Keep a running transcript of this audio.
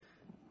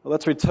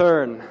Let's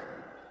return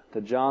to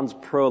John's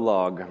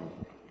prologue.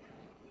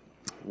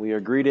 We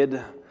are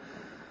greeted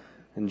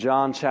in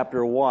John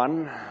chapter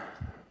 1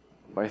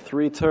 by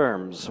three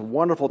terms,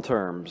 wonderful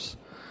terms,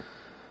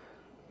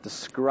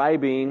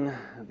 describing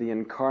the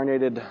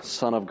incarnated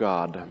Son of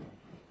God.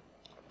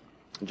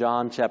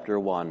 John chapter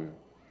 1.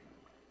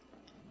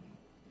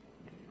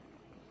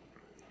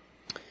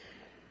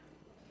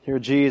 Here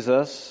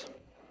Jesus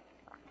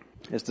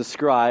is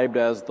described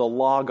as the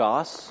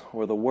Logos,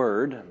 or the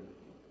Word,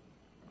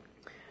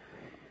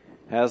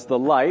 as the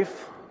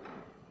life,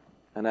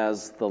 and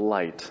as the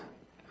light.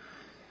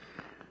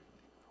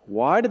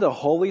 Why did the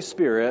Holy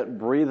Spirit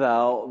breathe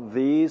out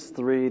these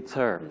three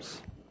terms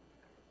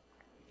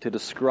to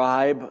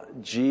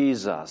describe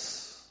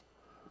Jesus,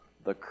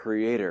 the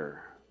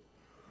Creator?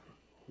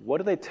 What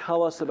do they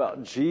tell us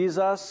about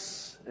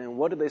Jesus, and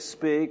what do they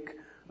speak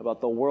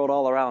about the world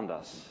all around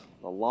us?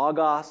 The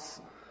Logos,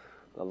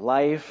 the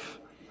life,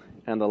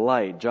 and the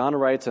light. John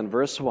writes in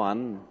verse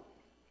 1,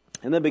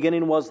 "In the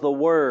beginning was the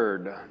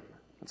Word."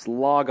 It's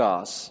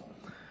Logos.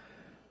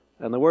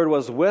 And the Word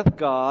was with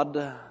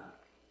God,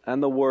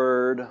 and the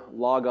Word,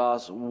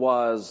 Logos,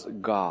 was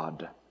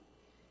God.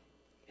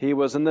 He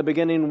was in the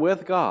beginning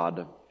with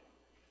God.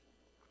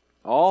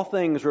 All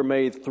things were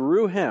made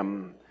through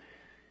Him,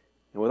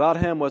 and without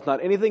Him was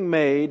not anything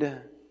made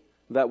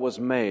that was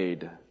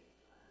made.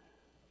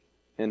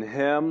 In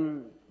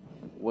Him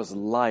was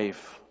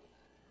life,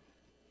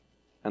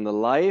 and the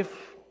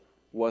life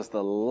was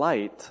the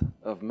light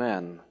of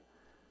men.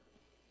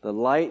 The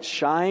light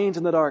shines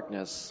in the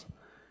darkness,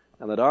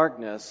 and the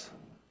darkness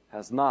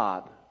has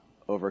not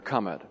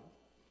overcome it.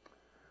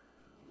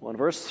 Well, in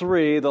verse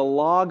 3, the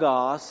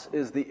Logos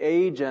is the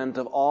agent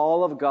of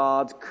all of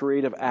God's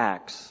creative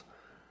acts.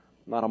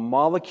 Not a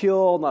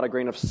molecule, not a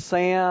grain of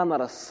sand, not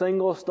a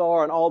single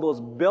star in all those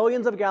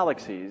billions of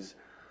galaxies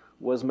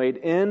was made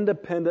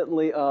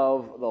independently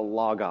of the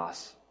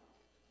Logos.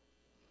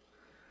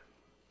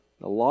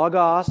 The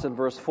Logos, in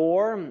verse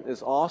 4,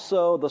 is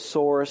also the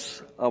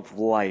source of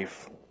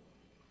life.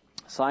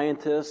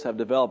 Scientists have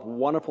developed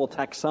wonderful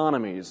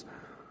taxonomies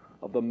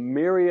of the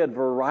myriad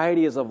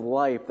varieties of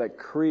life that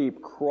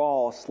creep,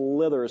 crawl,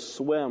 slither,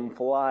 swim,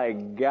 fly,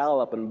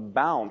 gallop, and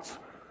bounce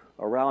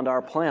around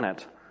our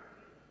planet.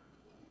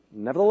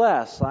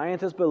 Nevertheless,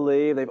 scientists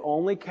believe they've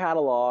only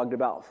cataloged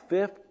about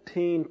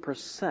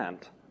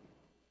 15%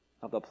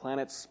 of the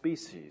planet's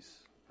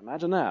species.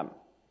 Imagine that.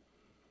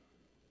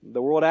 The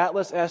World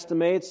Atlas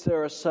estimates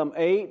there are some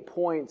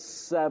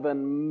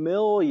 8.7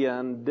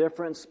 million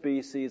different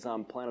species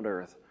on planet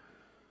Earth.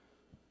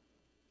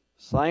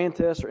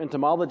 Scientists or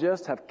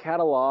entomologists have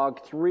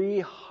cataloged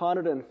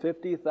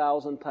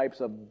 350,000 types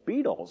of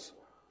beetles.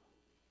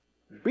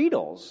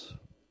 Beetles.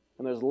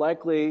 And there's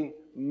likely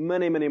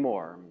many, many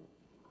more.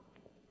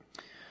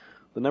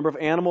 The number of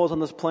animals on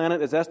this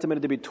planet is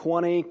estimated to be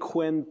 20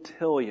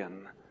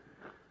 quintillion.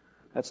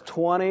 That's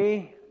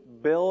 20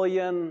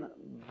 billion.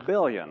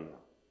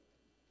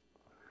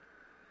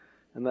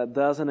 And that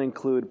doesn't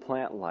include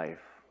plant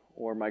life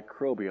or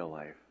microbial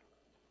life.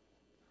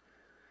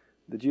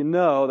 Did you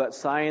know that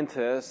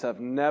scientists have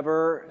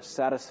never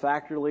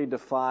satisfactorily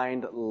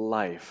defined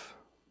life?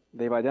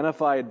 They've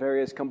identified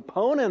various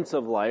components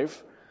of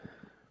life.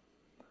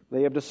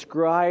 They have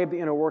described the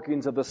inner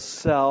workings of the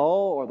cell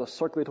or the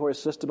circulatory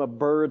system of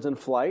birds in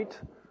flight.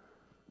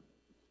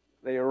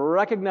 They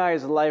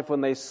recognize life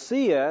when they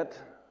see it,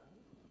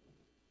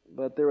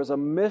 but there is a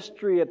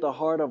mystery at the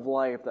heart of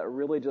life that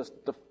really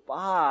just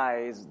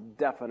defies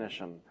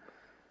definition.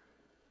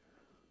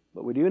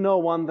 But we do know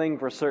one thing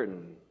for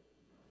certain.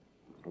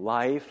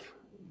 Life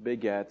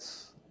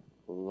begets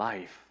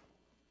life.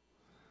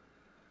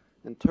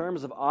 In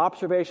terms of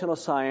observational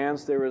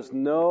science, there is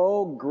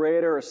no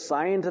greater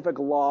scientific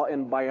law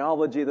in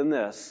biology than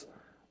this.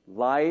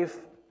 Life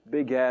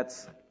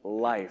begets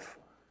life.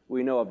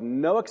 We know of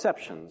no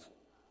exceptions.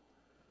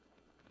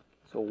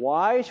 So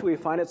why should we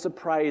find it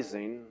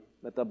surprising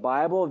that the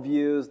Bible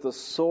views the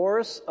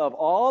source of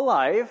all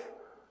life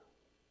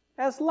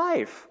as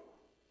life?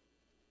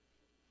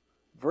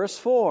 Verse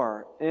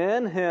 4,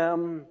 in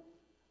Him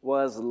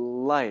was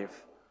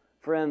life.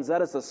 Friends,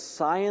 that is a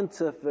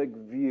scientific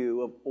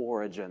view of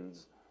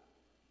origins.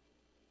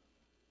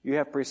 You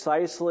have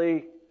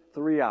precisely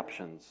three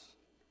options.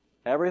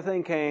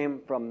 Everything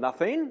came from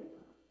nothing,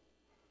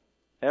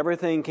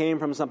 everything came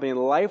from something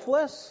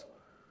lifeless,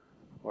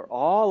 or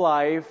all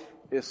life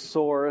is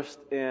sourced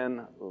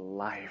in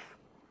life.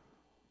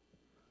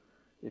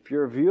 If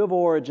your view of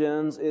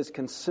origins is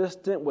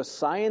consistent with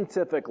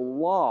scientific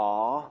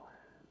law,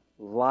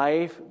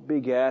 life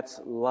begets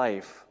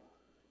life.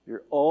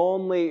 Your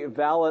only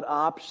valid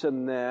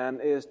option then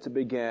is to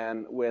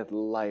begin with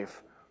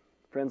life.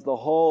 Friends, the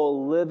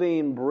whole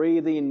living,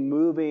 breathing,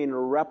 moving,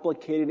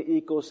 replicating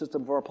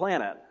ecosystem of our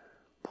planet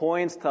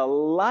points to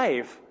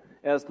life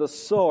as the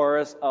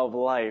source of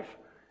life.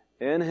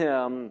 In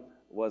Him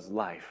was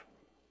life.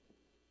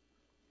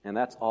 And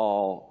that's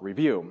all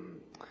review.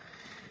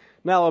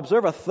 Now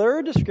observe a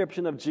third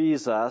description of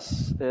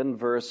Jesus in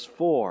verse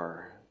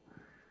 4.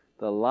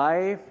 The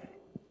life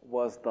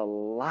was the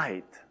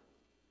light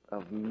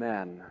of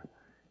men.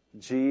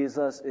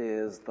 Jesus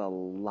is the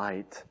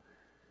light.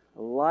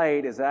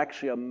 Light is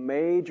actually a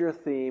major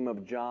theme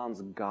of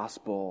John's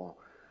gospel.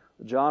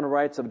 John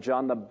writes of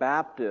John the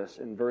Baptist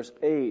in verse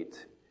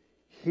 8,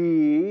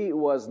 "He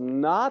was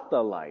not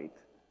the light,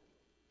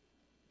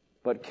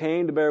 but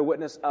came to bear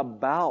witness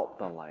about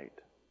the light."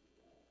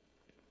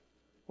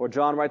 Or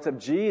John writes of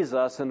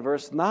Jesus in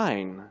verse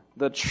 9,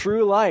 "The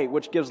true light,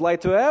 which gives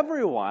light to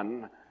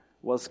everyone,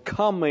 was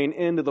coming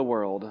into the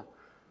world."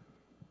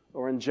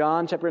 Or in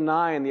John chapter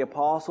 9, the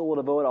apostle will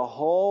devote a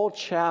whole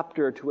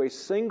chapter to a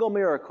single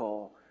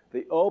miracle,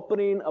 the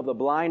opening of the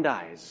blind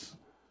eyes.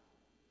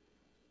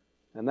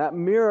 And that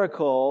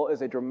miracle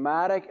is a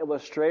dramatic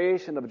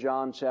illustration of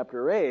John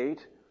chapter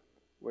 8,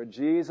 where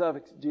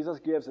Jesus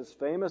gives his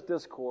famous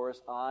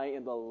discourse, "I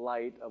am the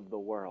light of the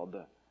world."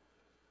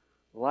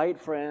 Light,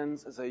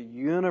 friends, is a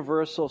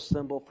universal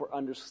symbol for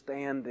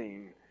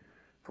understanding,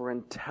 for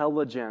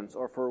intelligence,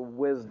 or for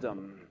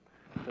wisdom.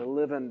 To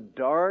live in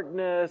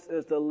darkness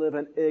is to live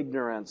in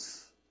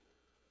ignorance.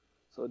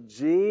 So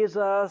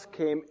Jesus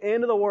came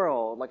into the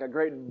world like a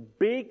great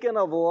beacon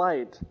of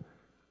light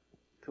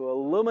to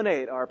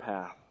illuminate our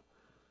path.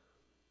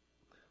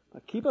 Now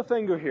keep a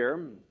finger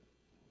here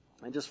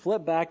and just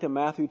flip back to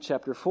Matthew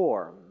chapter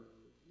 4,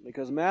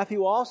 because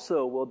Matthew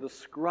also will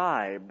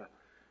describe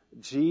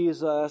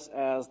Jesus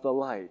as the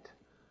light.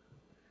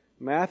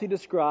 Matthew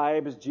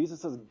describes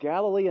Jesus'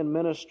 Galilean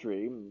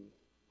ministry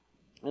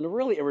in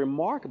really a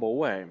remarkable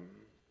way.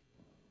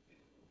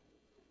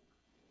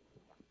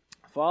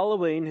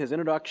 Following his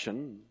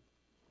introduction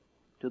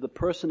to the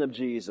person of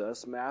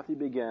Jesus, Matthew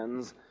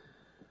begins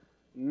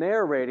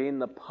narrating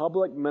the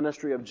public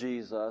ministry of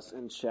Jesus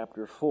in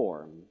chapter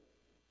 4.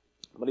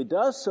 But he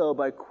does so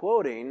by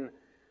quoting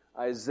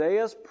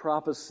Isaiah's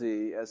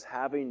prophecy as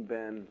having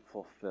been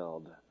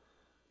fulfilled.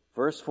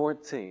 Verse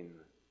 14,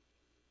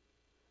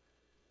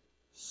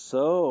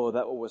 "So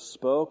that what was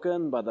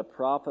spoken by the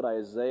prophet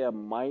Isaiah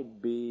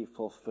might be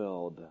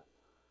fulfilled.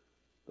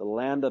 The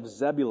land of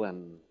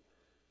Zebulun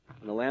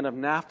and the land of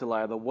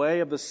Naphtali, the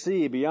way of the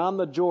sea beyond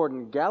the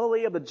Jordan,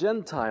 Galilee of the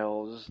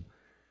Gentiles,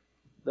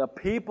 the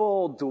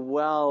people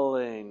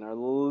dwelling or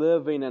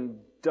living in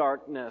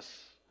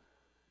darkness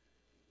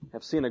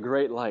have seen a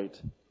great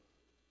light.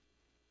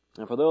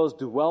 And for those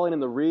dwelling in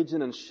the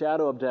region and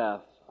shadow of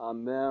death,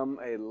 on them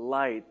a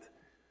light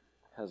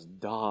has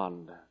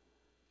dawned."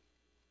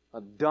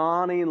 A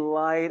dawning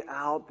light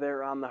out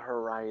there on the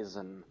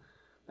horizon.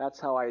 That's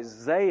how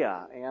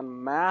Isaiah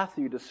and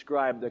Matthew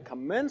describe the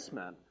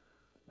commencement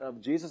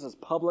of Jesus'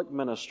 public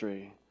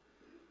ministry.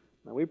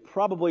 Now, we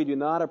probably do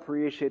not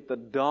appreciate the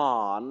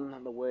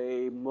dawn the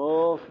way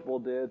most people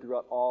did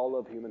throughout all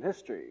of human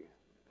history.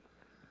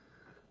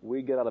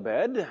 We get out of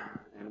bed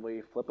and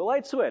we flip the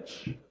light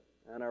switch,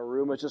 and our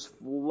room is just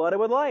flooded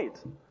with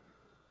light.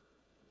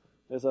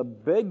 There's a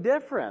big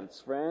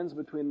difference, friends,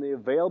 between the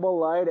available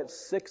light at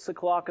 6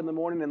 o'clock in the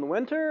morning in the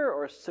winter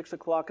or 6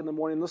 o'clock in the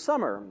morning in the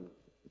summer.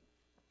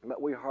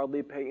 But we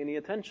hardly pay any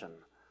attention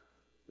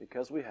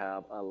because we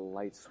have a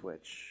light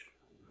switch.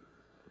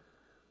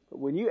 But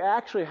when you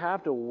actually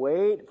have to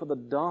wait for the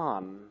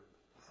dawn,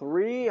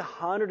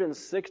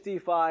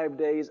 365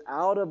 days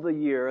out of the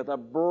year, the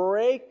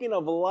breaking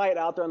of light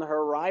out there on the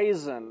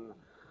horizon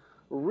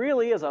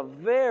really is a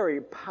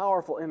very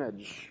powerful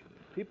image.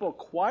 People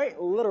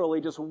quite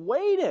literally just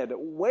waited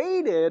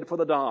for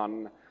the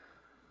dawn.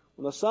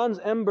 When the sun's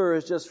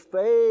embers just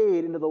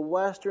fade into the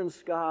western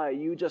sky,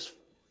 you just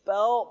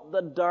felt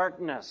the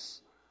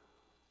darkness.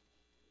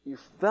 You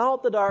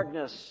felt the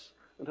darkness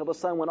until the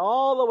sun went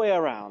all the way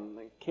around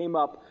and came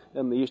up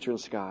in the eastern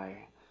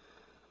sky.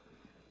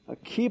 Now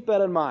keep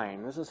that in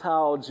mind. This is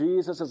how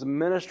Jesus'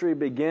 ministry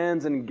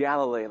begins in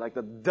Galilee, like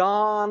the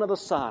dawn of the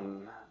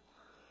sun.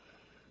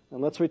 And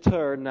let's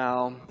return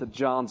now to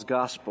John's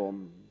Gospel.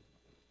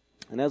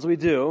 And as we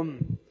do,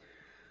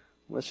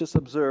 let's just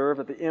observe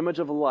that the image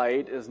of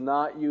light is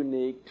not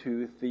unique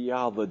to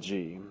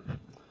theology.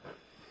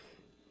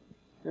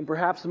 And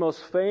perhaps the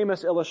most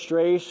famous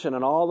illustration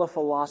in all of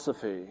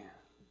philosophy,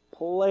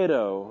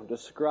 Plato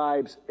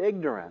describes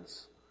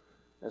ignorance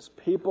as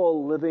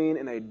people living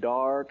in a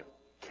dark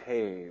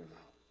cave.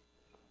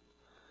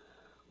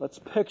 Let's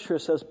picture,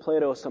 says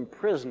Plato, some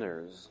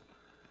prisoners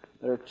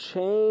that are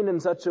chained in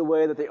such a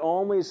way that they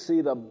only see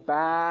the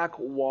back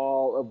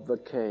wall of the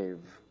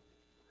cave.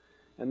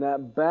 And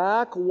that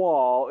back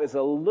wall is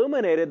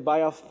illuminated by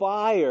a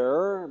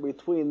fire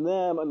between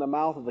them and the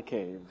mouth of the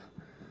cave.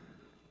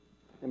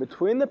 And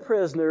between the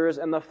prisoners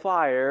and the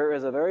fire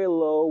is a very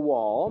low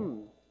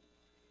wall.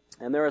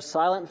 And there are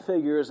silent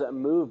figures that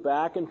move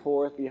back and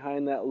forth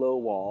behind that low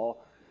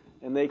wall.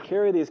 And they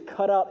carry these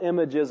cutout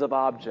images of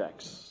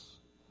objects.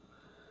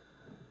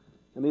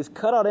 And these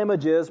cutout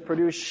images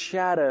produce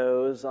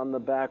shadows on the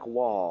back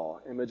wall.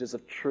 Images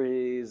of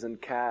trees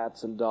and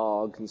cats and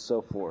dogs and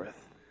so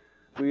forth.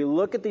 We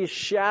look at these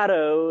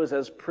shadows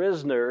as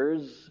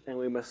prisoners and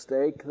we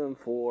mistake them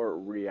for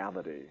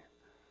reality.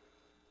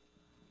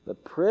 The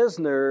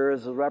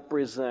prisoners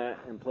represent,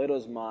 in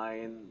Plato's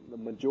mind, the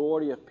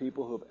majority of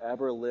people who have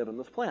ever lived on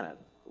this planet.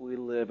 We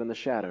live in the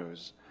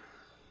shadows.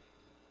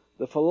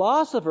 The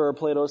philosopher,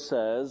 Plato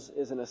says,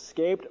 is an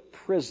escaped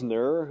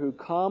prisoner who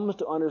comes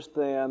to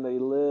understand that he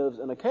lives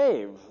in a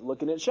cave,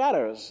 looking at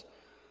shadows.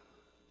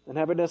 And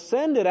having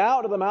ascended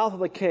out to the mouth of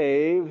the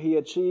cave, he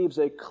achieves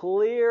a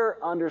clear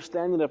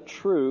understanding of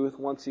truth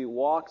once he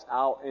walks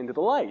out into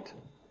the light.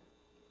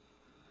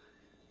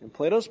 And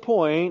Plato's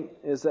point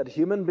is that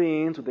human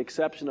beings, with the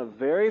exception of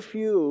very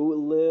few,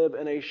 live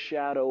in a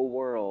shadow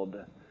world.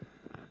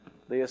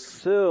 They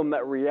assume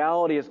that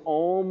reality is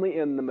only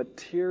in the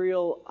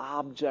material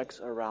objects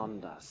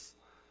around us.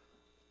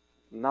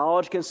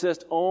 Knowledge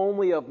consists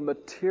only of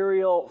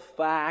material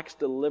facts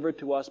delivered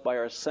to us by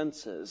our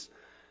senses.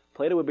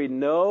 Plato would be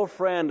no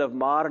friend of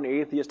modern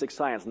atheistic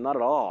science, not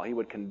at all. He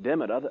would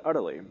condemn it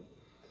utterly.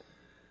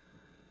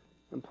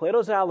 In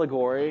Plato's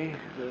allegory,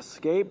 the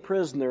escaped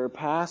prisoner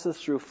passes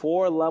through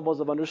 4 levels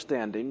of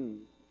understanding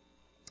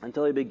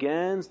until he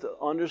begins to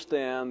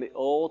understand the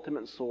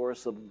ultimate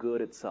source of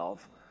good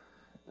itself.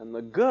 And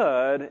the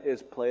good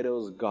is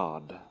Plato's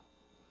God.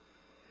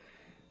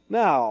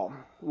 Now,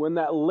 when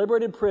that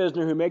liberated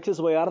prisoner who makes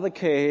his way out of the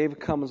cave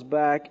comes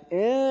back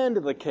into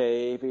the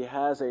cave, he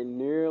has a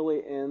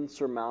nearly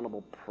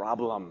insurmountable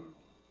problem.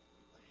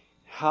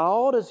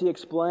 How does he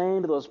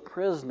explain to those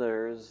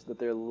prisoners that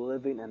they're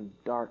living in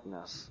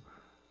darkness?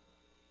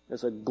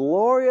 There's a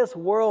glorious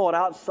world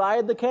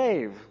outside the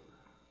cave,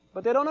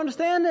 but they don't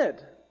understand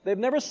it. They've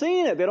never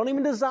seen it. They don't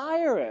even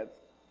desire it.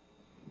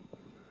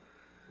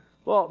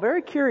 Well,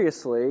 very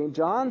curiously,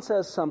 John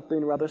says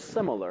something rather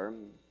similar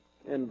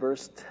in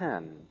verse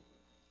 10.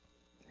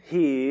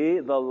 He,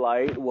 the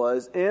light,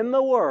 was in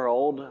the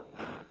world,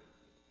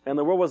 and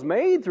the world was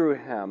made through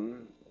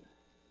him,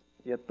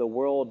 yet the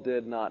world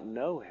did not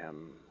know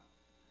him.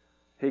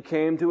 He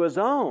came to his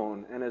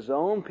own, and his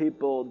own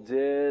people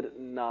did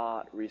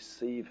not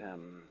receive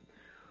him.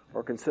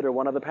 Or consider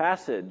one other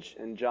passage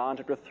in John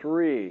chapter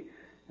 3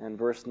 and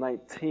verse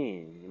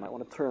 19. You might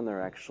want to turn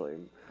there, actually.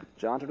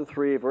 John chapter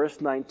 3, verse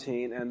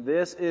 19. And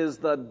this is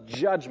the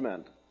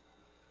judgment.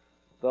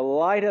 The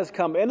light has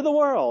come into the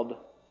world,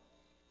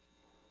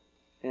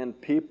 and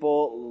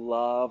people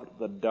loved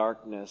the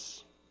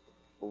darkness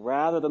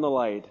rather than the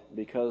light,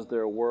 because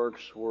their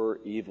works were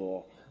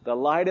evil. The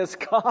light has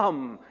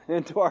come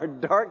into our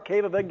dark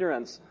cave of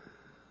ignorance,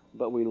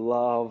 but we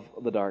love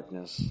the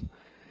darkness.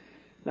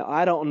 Now,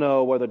 I don't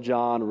know whether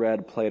John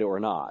read Plato or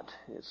not.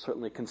 It's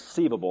certainly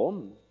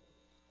conceivable,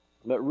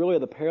 but really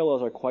the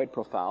parallels are quite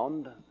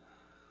profound.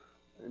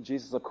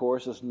 Jesus, of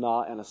course, is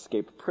not an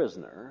escaped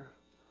prisoner,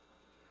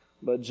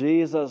 but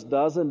Jesus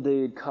does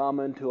indeed come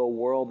into a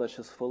world that's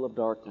just full of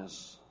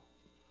darkness.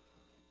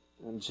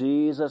 And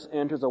Jesus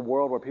enters a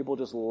world where people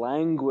just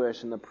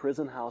languish in the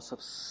prison house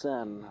of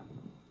sin.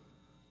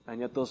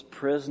 And yet those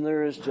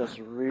prisoners just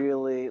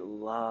really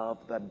love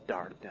the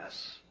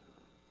darkness.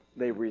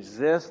 They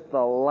resist the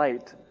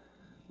light.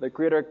 The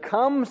Creator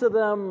comes to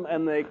them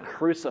and they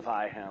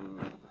crucify Him.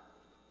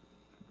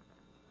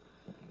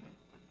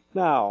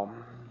 Now,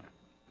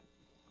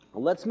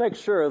 let's make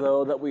sure,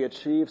 though, that we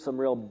achieve some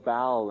real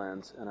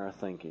balance in our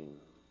thinking.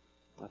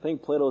 I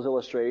think Plato's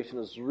illustration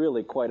is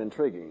really quite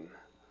intriguing.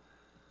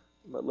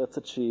 But let's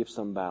achieve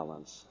some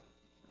balance.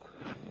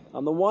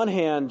 On the one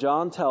hand,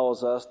 John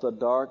tells us the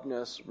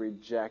darkness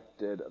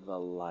rejected the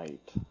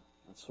light.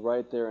 That's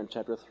right there in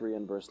chapter 3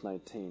 and verse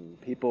 19.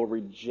 People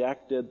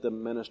rejected the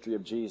ministry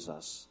of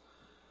Jesus.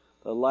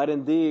 The light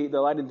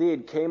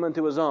indeed came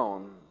unto his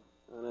own,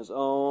 and his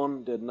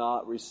own did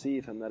not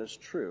receive him. That is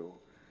true.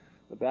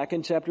 But back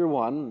in chapter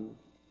 1,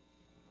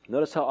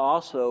 notice how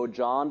also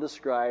John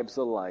describes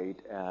the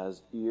light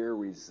as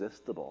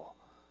irresistible.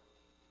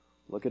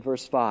 Look at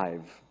verse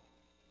 5.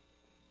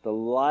 The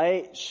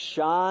light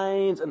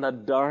shines in the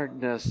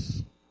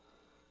darkness,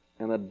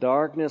 and the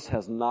darkness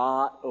has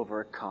not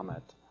overcome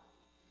it.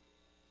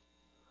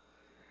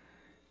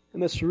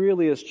 And this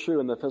really is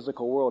true in the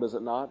physical world, is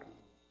it not?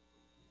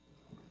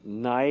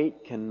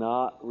 Night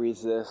cannot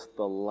resist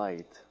the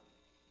light.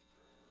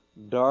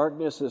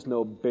 Darkness is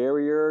no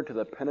barrier to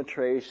the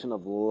penetration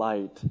of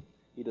light.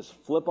 You just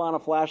flip on a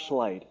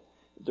flashlight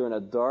during a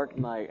dark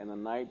night, and the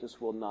night just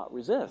will not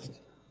resist.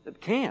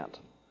 It can't.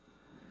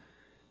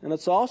 And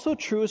it's also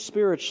true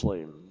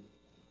spiritually.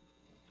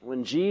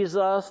 When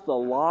Jesus, the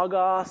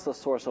Logos, the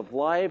source of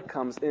life,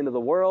 comes into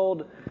the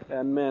world,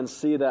 and men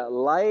see that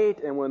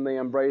light, and when they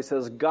embrace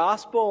His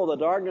gospel, the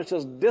darkness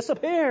just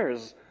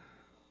disappears.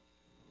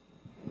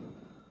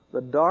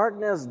 The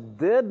darkness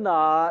did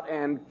not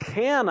and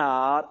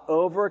cannot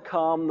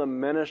overcome the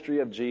ministry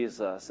of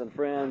Jesus. And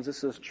friends,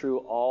 this is true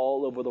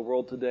all over the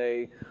world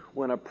today.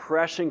 When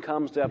oppression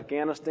comes to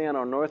Afghanistan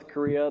or North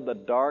Korea, the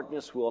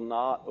darkness will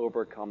not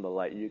overcome the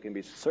light. You can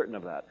be certain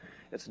of that.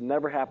 It's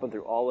never happened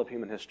through all of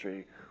human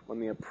history. When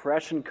the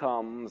oppression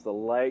comes, the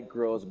light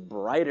grows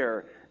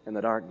brighter in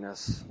the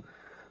darkness.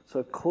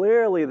 So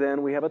clearly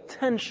then we have a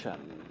tension,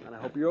 and I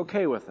hope you're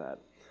okay with that.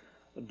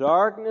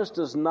 Darkness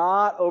does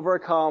not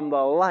overcome the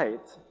light.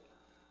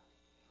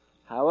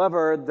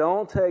 However,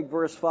 don't take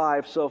verse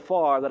 5 so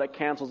far that it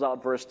cancels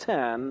out verse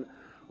 10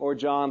 or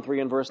John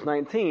 3 and verse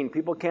 19.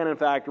 People can, in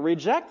fact,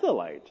 reject the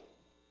light.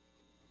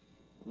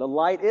 The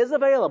light is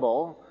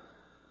available.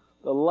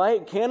 The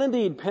light can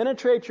indeed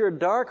penetrate your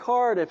dark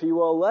heart if you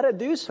will let it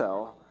do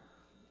so.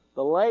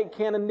 The light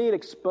can indeed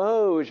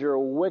expose your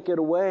wicked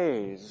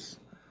ways.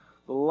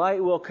 The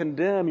light will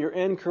condemn your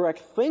incorrect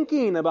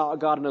thinking about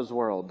God and His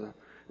world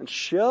and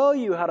show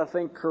you how to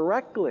think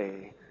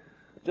correctly.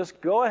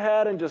 Just go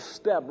ahead and just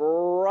step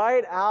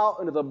right out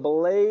into the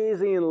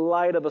blazing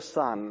light of the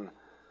sun,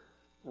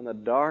 and the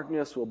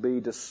darkness will be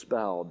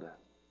dispelled.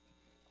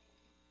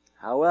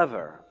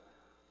 However,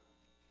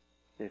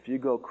 if you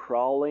go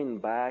crawling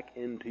back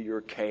into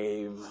your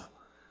cave,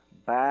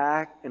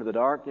 back into the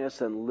darkness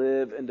and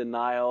live in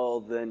denial,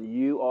 then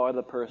you are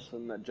the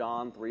person that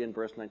John 3 and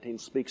verse 19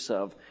 speaks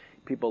of.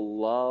 People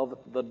love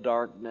the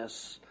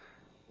darkness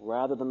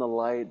rather than the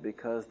light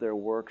because their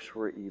works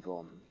were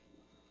evil.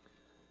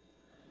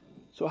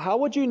 So how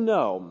would you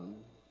know?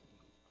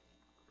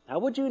 How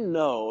would you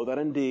know that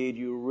indeed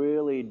you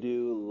really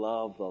do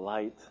love the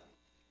light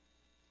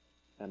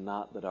and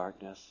not the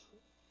darkness?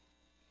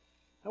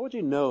 How would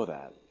you know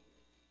that?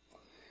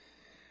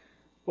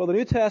 Well, the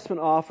New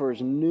Testament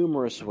offers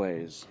numerous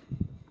ways.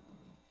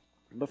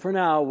 But for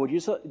now, would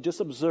you just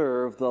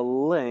observe the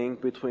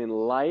link between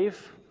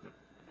life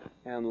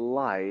and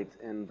light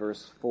in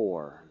verse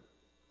 4.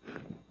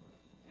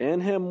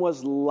 In Him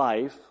was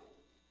life,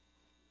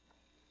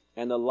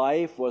 and the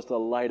life was the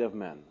light of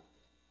men.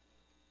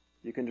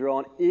 You can draw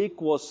an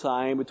equal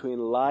sign between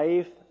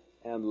life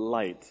and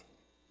light.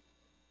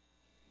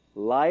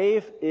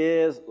 Life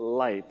is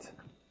light.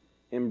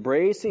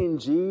 Embracing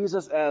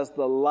Jesus as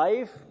the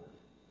life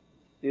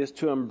is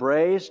to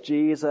embrace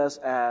Jesus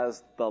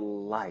as the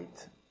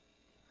light.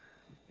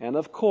 And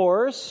of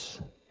course,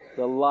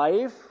 the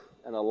life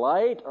and the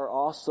light are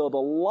also the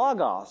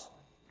Logos.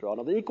 Draw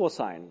another equal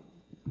sign.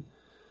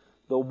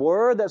 The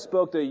Word that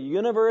spoke the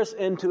universe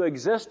into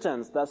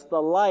existence, that's the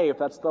life,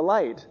 that's the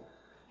light.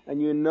 And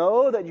you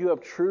know that you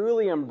have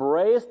truly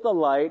embraced the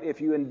light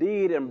if you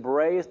indeed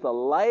embrace the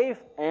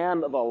life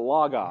and the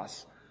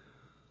Logos.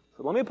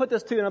 So let me put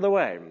this to you another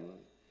way.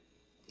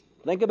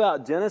 Think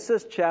about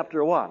Genesis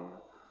chapter 1,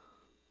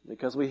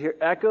 because we hear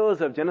echoes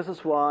of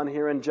Genesis 1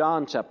 here in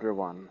John chapter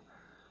 1.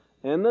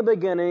 In the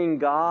beginning,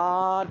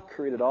 God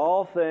created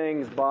all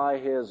things by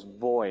His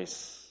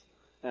voice,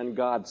 and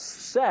God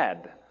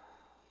said,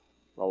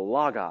 the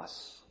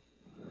Logos.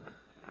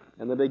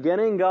 In the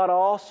beginning, God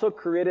also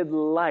created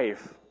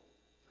life.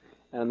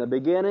 And in the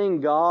beginning,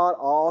 God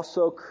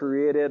also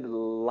created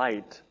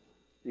light.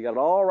 You got it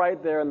all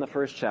right there in the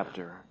first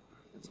chapter.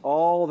 It's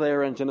all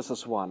there in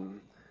Genesis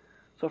 1.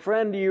 So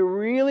friend, do you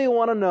really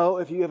want to know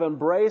if you have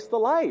embraced the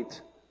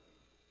light?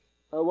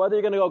 Or whether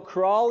you're going to go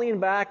crawling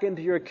back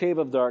into your cave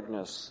of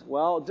darkness?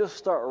 Well, just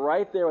start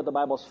right there with the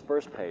Bible's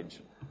first page.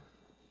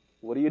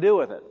 What do you do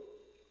with it?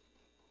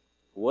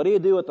 What do you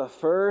do with the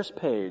first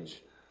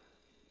page?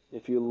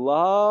 If you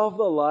love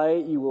the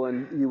light, you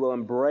will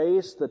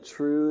embrace the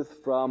truth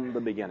from the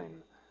beginning.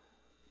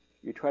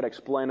 You try to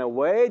explain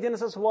away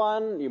Genesis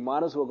 1, you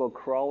might as well go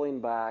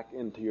crawling back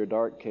into your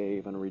dark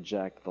cave and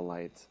reject the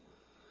light.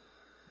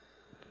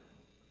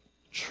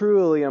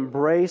 Truly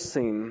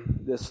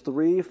embracing this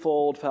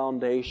threefold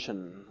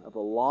foundation of the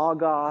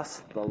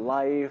Logos, the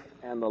life,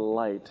 and the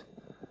light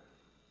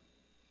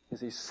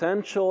is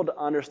essential to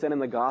understanding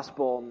the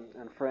gospel.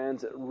 And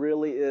friends, it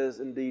really is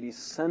indeed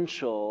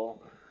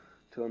essential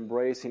to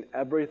embracing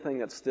everything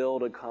that's still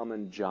to come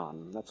in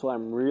John. That's why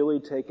I'm really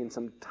taking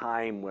some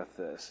time with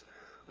this.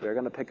 We're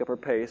going to pick up our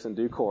pace in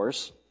due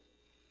course.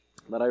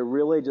 But I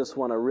really just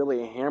want to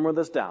really hammer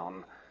this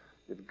down.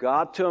 You've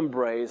got to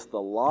embrace the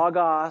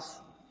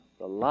Logos,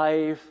 the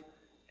life,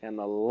 and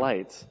the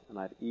light. And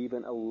I've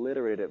even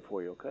alliterated it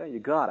for you, okay? You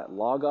got it.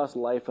 Logos,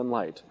 life, and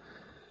light.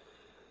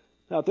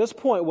 Now at this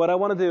point, what I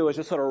want to do is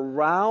just sort of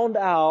round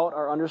out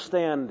our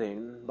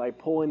understanding by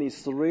pulling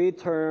these three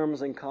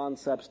terms and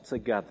concepts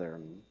together.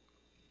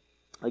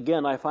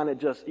 Again, I find it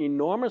just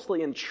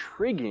enormously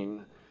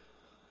intriguing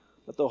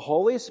that the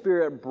Holy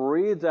Spirit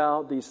breathed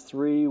out these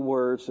three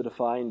words to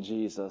define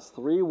Jesus.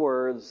 Three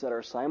words that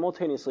are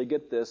simultaneously,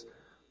 get this,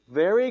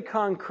 very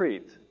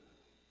concrete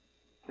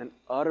and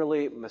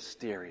utterly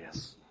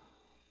mysterious.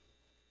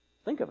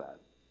 Think of that.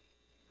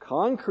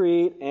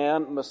 Concrete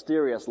and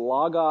mysterious.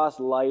 Logos,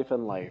 life,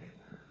 and life.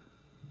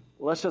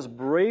 Let's just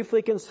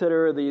briefly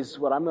consider these,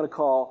 what I'm going to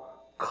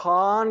call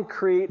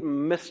concrete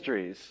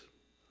mysteries.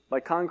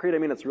 By concrete, I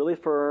mean it's really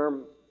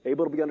firm,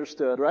 able to be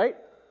understood, right?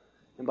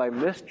 And by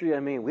mystery, I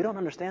mean we don't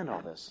understand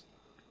all this.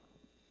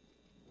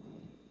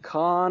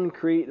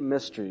 Concrete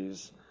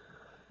mysteries.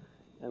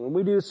 And when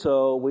we do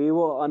so, we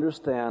will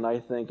understand, I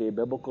think, a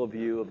biblical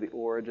view of the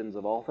origins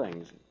of all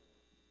things.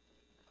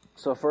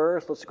 So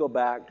first, let's go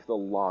back to the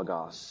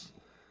Logos.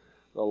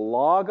 The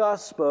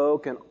Logos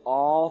spoke and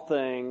all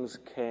things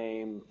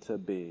came to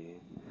be.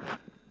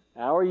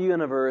 Our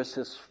universe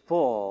is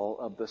full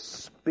of the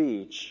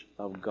speech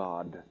of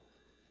God.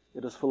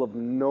 It is full of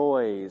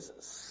noise,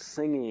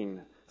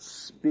 singing,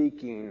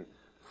 speaking,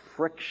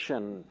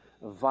 friction,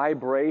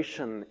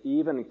 vibration,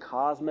 even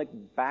cosmic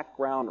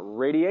background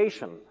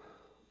radiation.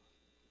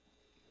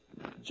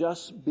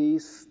 Just be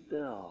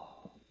still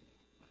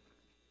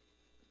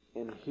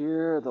and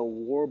hear the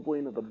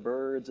warbling of the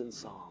birds in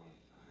song.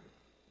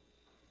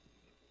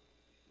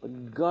 The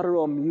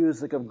guttural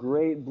music of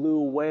great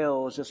blue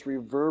whales just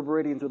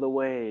reverberating through the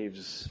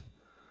waves.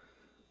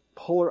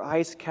 Polar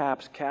ice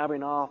caps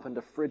calving off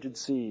into frigid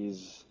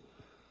seas.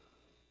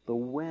 The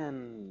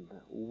wind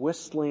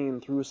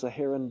whistling through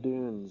Saharan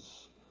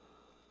dunes.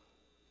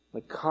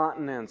 The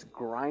continents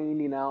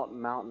grinding out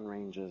mountain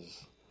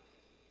ranges.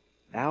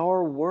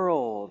 Our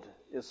world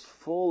is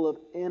full of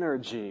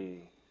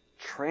energy,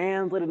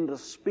 translated into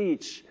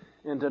speech,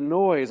 into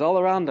noise all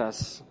around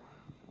us.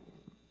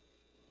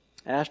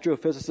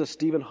 Astrophysicist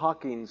Stephen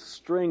Hawking's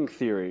string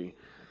theory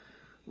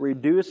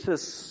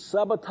reduces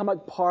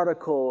subatomic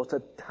particles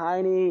to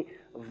tiny,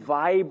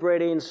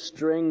 vibrating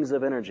strings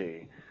of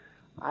energy.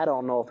 I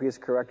don't know if he's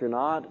correct or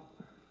not,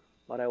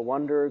 but I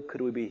wonder,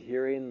 could we be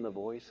hearing the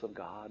voice of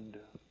God?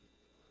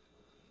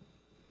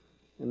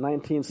 In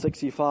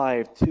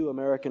 1965, two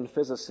American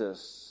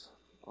physicists,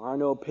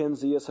 Arno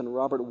Penzias and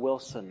Robert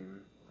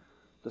Wilson,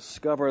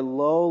 discover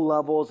low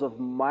levels of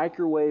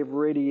microwave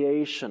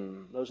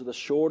radiation. Those are the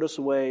shortest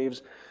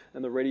waves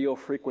in the radio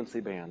frequency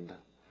band.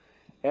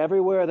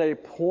 Everywhere they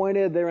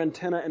pointed their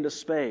antenna into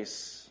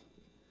space,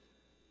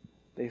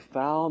 they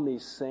found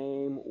these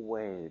same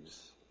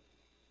waves.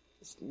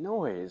 This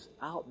noise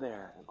out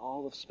there in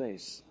all of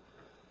space.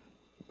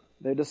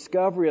 Their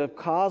discovery of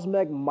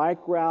cosmic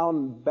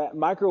microwave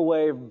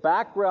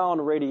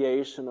background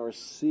radiation, or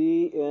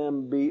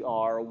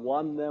CMBR,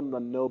 won them the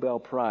Nobel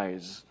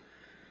Prize.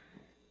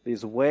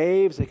 These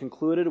waves, they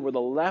concluded, were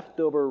the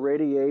leftover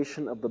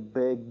radiation of the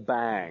Big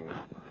Bang.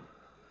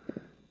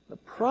 The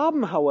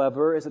problem,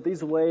 however, is that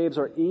these waves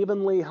are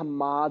evenly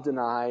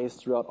homogenized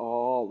throughout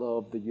all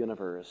of the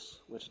universe,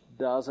 which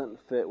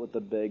doesn't fit with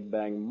the Big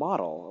Bang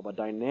model of a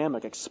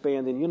dynamic,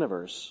 expanding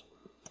universe.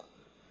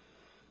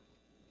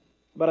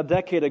 About a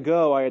decade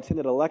ago, I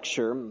attended a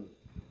lecture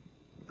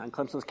on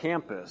Clemson's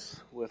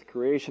campus with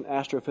creation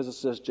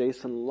astrophysicist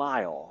Jason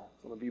Lisle.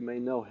 Some of you may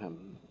know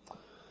him.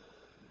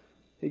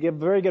 He gave a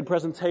very good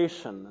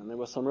presentation, and there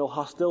was some real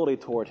hostility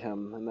toward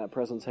him in that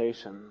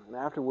presentation. And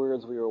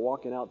afterwards, we were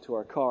walking out to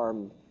our car,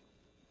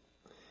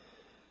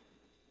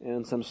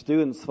 and some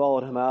students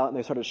followed him out, and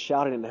they started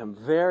shouting at him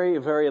very,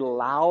 very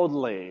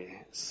loudly,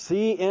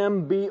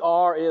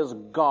 "CMBR is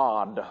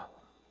God.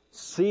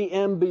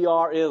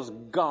 CMBR is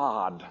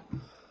God.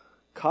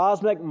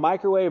 Cosmic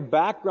microwave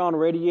background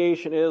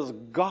radiation is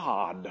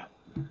God."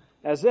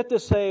 As if to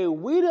say,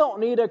 we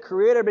don't need a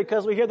creator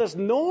because we hear this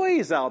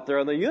noise out there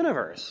in the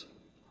universe.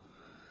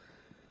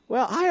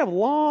 Well, I have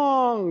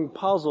long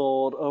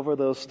puzzled over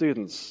those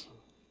students.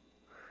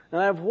 And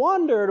I've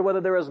wondered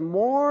whether there is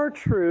more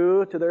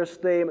truth to their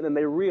statement than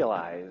they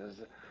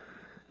realize.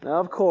 Now,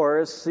 of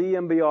course,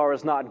 CMBR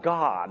is not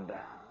God.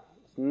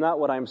 It's not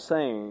what I'm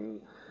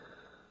saying.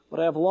 But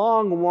I have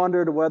long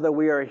wondered whether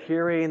we are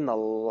hearing the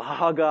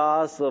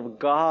Logos of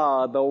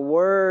God, the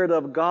Word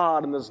of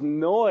God, and this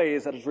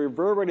noise that is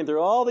reverberating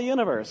through all the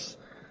universe.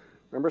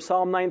 Remember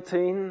Psalm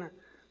 19?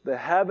 The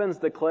heavens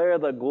declare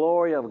the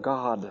glory of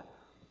God,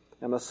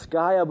 and the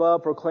sky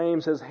above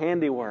proclaims His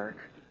handiwork.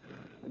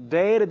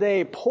 Day to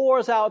day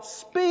pours out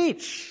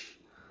speech,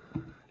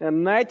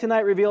 and night to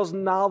night reveals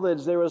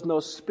knowledge. There is no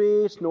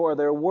speech, nor are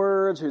there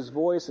words whose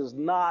voice is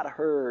not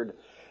heard.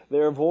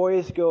 Their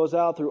voice goes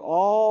out through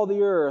all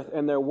the earth,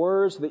 and their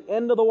words to the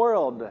end of the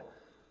world.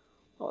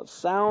 Well, it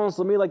sounds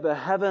to me like the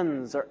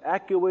heavens are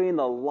echoing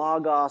the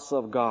Logos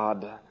of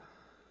God.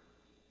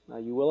 Now,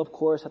 you will, of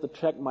course, have to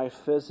check my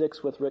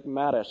physics with Rick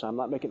Madish. I'm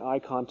not making eye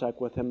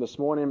contact with him this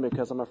morning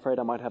because I'm afraid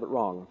I might have it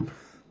wrong.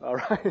 All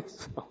right?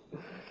 So,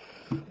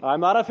 I'm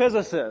not a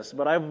physicist,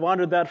 but I've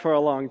wondered that for a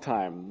long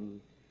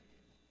time.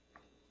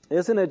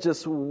 Isn't it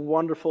just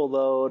wonderful,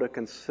 though, to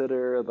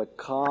consider the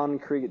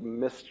concrete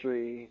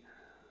mystery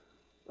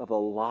of the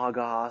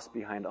Logos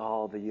behind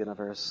all the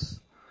universe?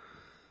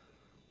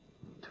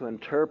 To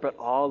interpret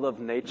all of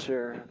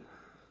nature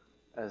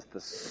as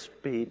the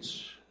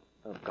speech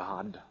of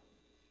God.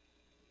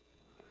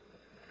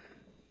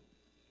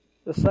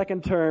 The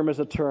second term is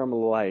the term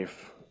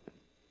life.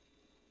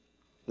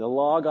 The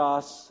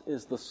Logos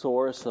is the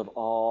source of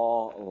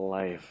all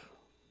life.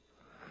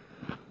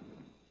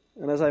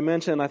 And as I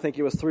mentioned, I think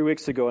it was 3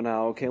 weeks ago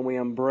now, can we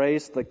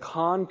embrace the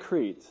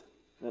concrete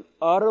and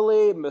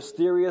utterly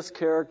mysterious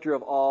character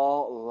of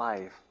all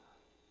life?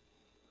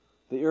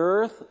 The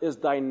earth is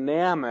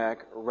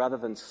dynamic rather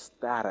than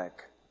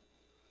static.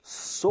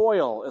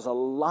 Soil is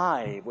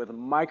alive with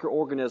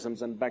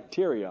microorganisms and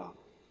bacteria.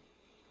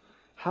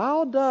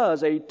 How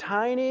does a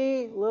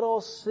tiny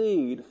little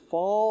seed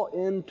fall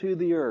into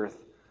the earth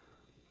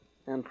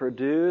and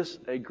produce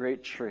a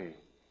great tree?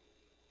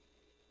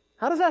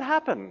 How does that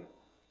happen?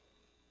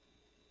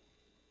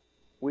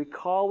 We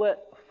call it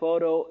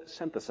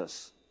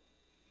photosynthesis.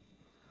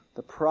 The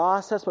The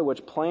process by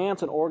which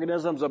plants and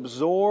organisms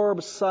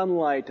absorb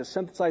sunlight to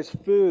synthesize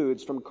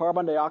foods from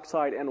carbon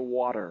dioxide and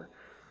water.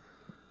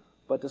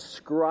 But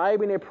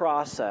describing a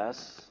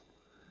process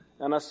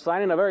and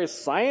assigning a very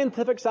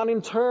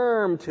scientific-sounding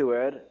term to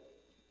it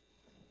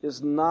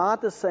is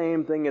not the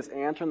same thing as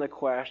answering the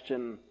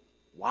question,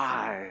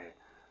 why?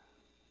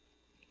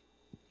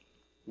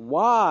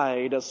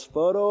 Why does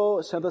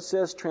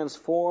photosynthesis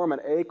transform an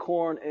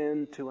acorn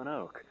into an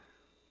oak?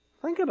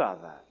 Think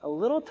about that. A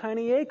little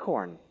tiny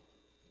acorn.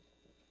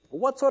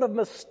 What sort of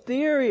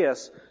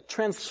mysterious,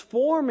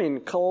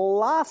 transforming,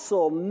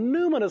 colossal,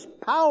 numinous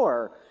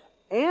power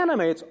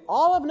animates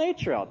all of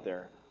nature out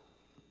there?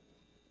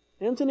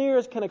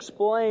 Engineers can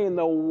explain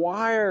the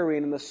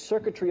wiring and the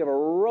circuitry of a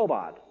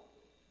robot.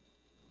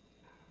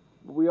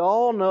 We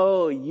all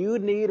know you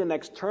need an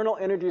external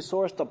energy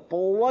source to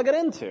plug it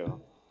into,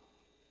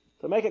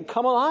 to make it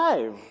come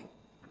alive.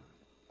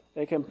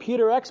 A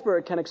computer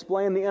expert can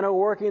explain the inner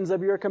workings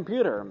of your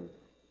computer.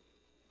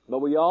 But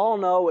we all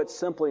know it's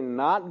simply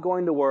not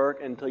going to work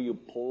until you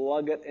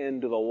plug it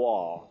into the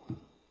wall.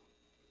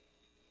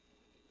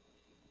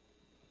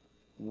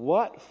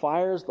 What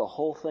fires the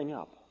whole thing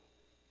up?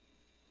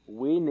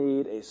 We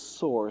need a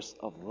source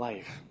of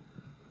life.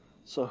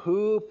 So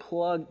who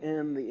plugged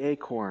in the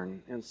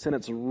acorn and sent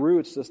its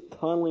roots just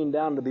tunneling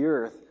down to the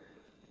earth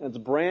and its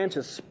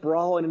branches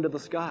sprawling into the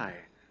sky?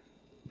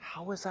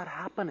 How is that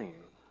happening?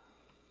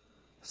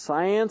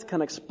 Science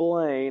can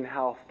explain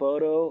how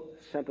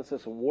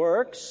photosynthesis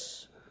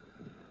works,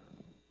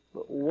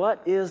 but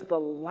what is the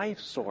life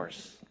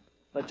source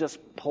that just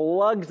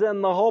plugs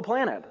in the whole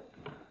planet?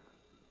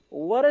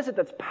 What is it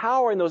that's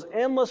powering those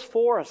endless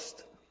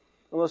forests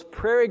and those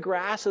prairie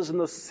grasses and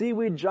those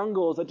seaweed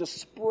jungles that just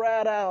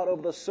spread out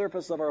over the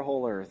surface of our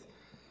whole earth?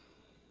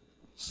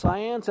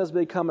 Science has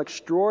become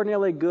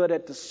extraordinarily good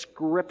at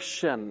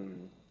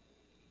description,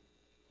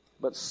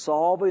 but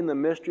solving the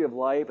mystery of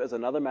life is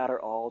another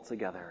matter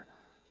altogether.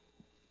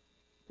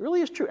 It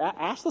really is true.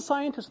 Ask the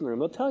scientists in the room.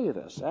 They'll tell you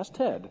this. Ask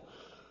Ted.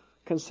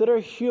 Consider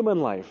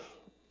human life.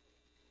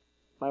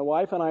 My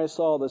wife and I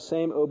saw the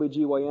same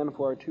OBGYN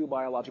for our 2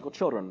 biological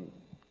children.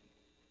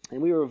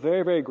 And we were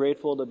very, very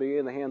grateful to be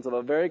in the hands of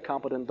a very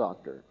competent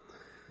doctor.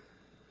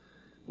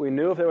 We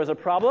knew if there was a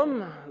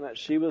problem, that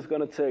she was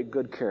going to take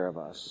good care of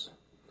us.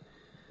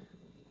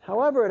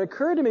 However, it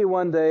occurred to me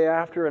one day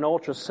after an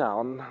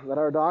ultrasound that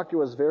our doctor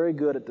was very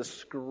good at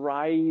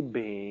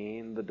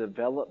describing the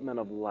development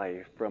of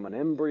life from an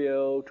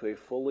embryo to a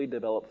fully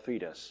developed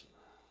fetus.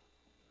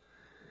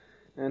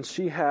 And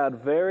she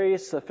had very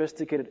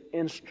sophisticated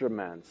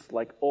instruments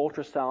like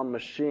ultrasound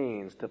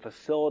machines to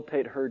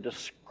facilitate her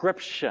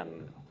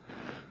description.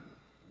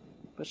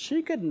 But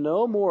she could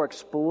no more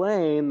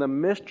explain the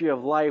mystery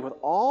of life with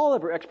all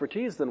of her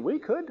expertise than we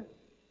could.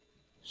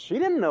 She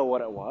didn't know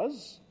what it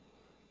was.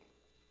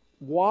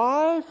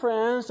 Why,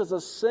 friends, does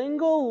a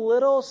single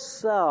little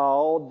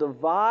cell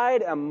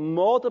divide and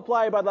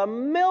multiply by the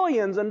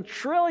millions and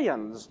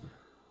trillions?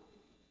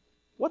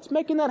 What's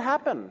making that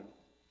happen?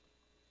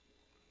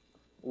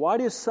 Why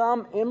do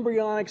some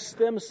embryonic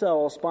stem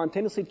cells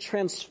spontaneously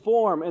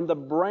transform into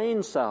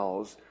brain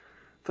cells,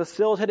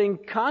 facilitating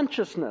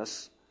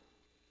consciousness,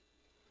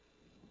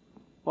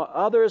 while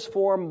others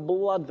form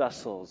blood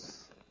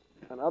vessels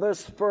and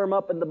others firm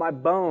up into my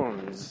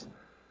bones?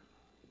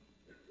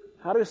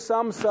 How do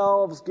some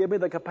cells give me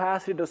the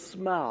capacity to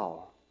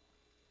smell,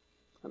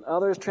 and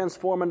others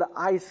transform into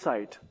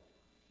eyesight,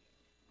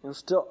 and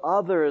still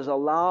others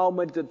allow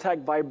me to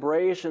detect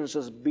vibrations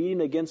just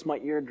beating against my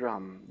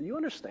eardrum? Do you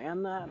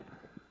understand that?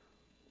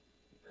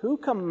 Who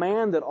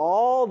commanded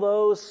all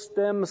those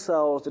stem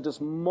cells to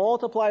just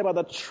multiply by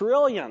the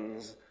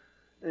trillions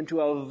into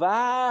a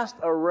vast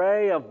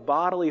array of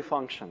bodily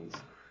functions?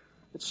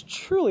 It's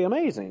truly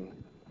amazing.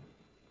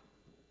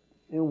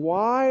 And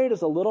why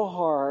does a little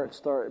heart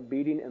start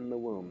beating in the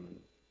womb?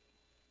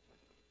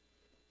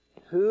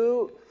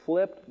 Who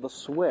flipped the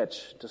switch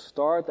to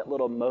start that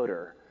little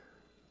motor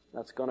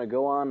that's going to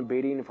go on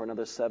beating for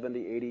another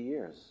 70, 80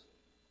 years?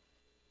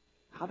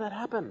 How'd that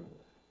happen?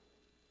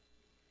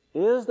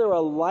 Is there a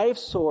life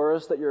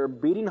source that your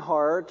beating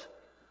heart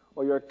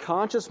or your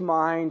conscious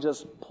mind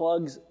just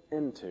plugs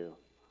into?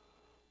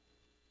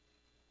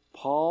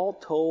 Paul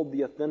told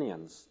the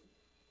Athenians,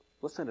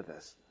 listen to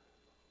this,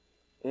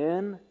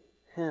 in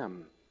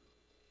Him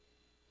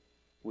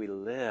we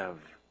live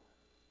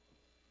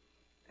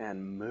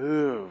and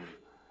move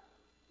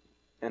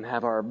and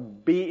have our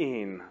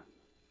being.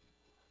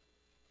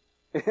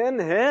 In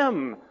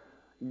Him.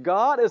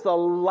 God is the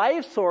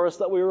life source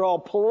that we were all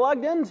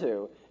plugged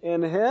into.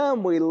 In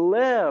Him we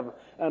live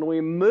and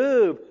we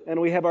move and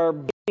we have our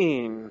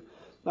being.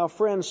 Now,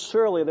 friends,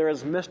 surely there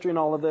is mystery in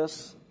all of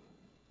this.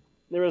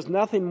 There is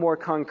nothing more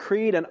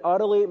concrete and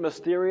utterly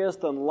mysterious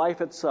than life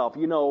itself.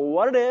 You know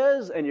what it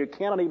is, and you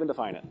cannot even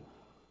define it.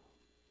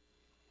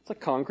 It's a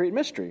concrete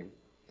mystery.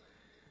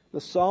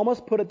 The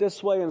psalmist put it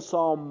this way in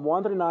Psalm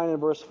 139 and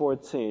verse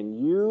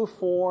 14. You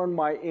formed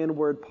my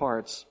inward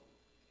parts.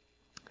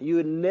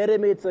 You knitted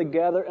me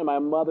together in my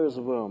mother's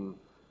womb.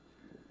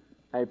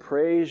 I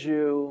praise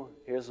you,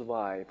 here's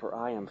why, for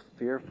I am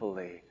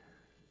fearfully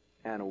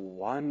and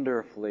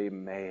wonderfully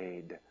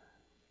made.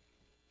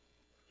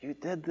 You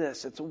did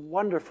this. It's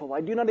wonderful.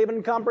 I do not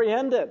even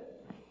comprehend it.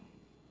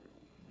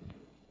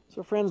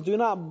 So friends, do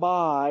not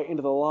buy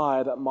into the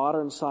lie that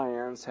modern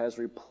science has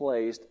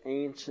replaced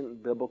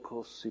ancient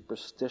biblical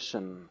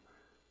superstition.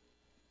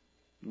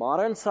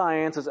 Modern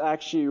science has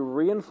actually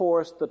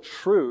reinforced the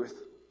truth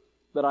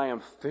that I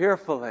am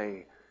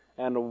fearfully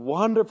and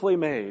wonderfully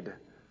made.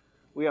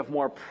 We have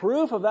more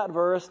proof of that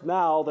verse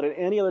now than at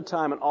any other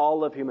time in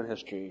all of human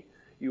history.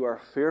 You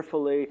are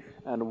fearfully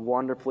and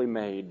wonderfully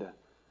made.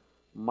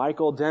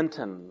 Michael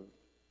Denton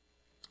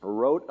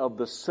wrote of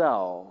the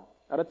cell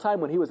at a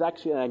time when he was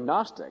actually an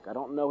agnostic. I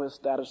don't know his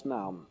status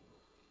now.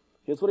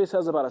 Here's what he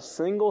says about a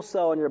single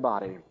cell in your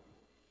body.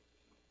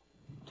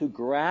 To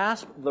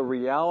grasp the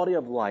reality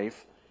of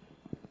life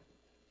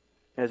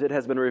as it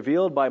has been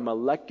revealed by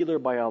molecular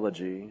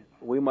biology,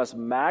 we must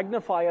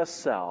magnify a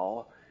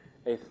cell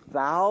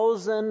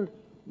 1,000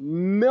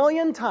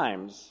 million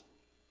times.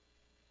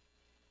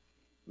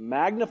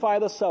 Magnify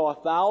the cell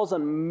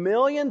 1,000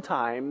 million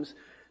times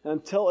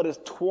until it is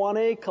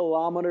 20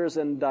 kilometers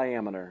in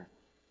diameter.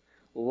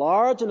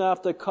 Large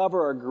enough to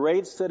cover a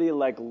great city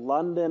like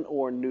London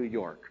or New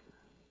York.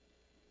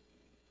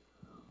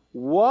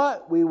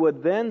 What we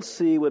would then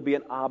see would be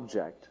an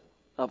object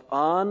of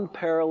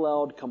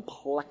unparalleled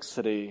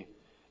complexity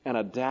and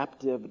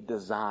adaptive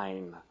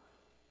design.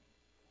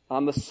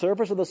 On the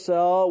surface of the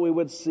cell, we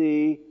would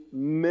see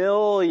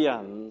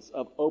millions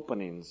of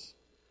openings,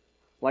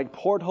 like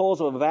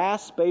portholes of a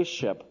vast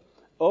spaceship,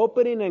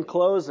 opening and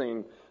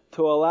closing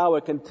to allow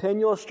a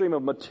continual stream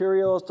of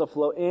materials to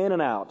flow in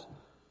and out.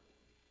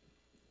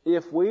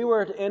 If we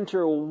were to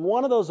enter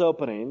one of those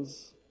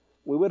openings,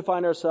 we would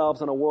find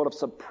ourselves in a world of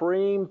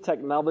supreme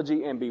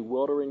technology and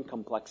bewildering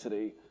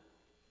complexity.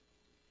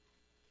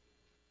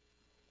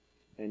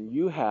 And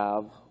you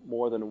have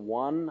more than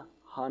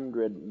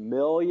 100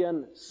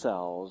 million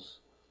cells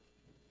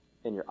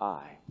in your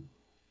eye.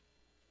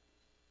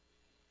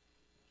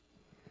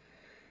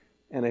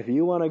 And if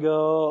you want to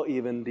go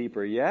even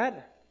deeper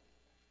yet,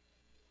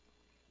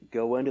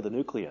 go into the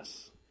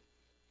nucleus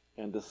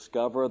and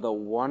discover the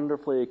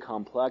wonderfully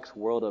complex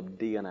world of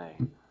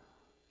DNA.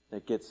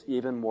 It gets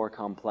even more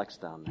complex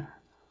down there.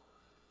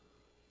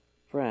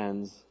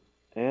 Friends,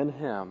 in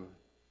Him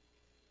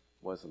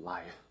was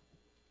life.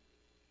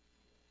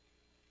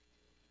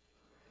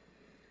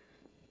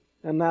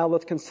 And now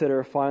let's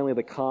consider finally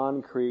the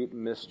concrete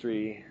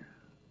mystery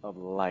of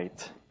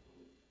light.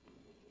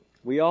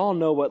 We all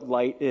know what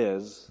light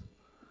is,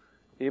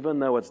 even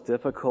though it's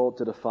difficult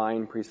to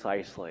define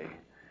precisely.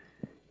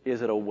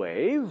 Is it a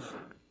wave?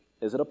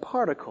 Is it a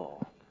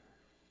particle?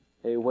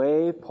 A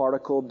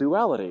wave-particle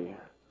duality.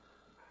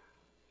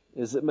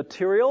 Is it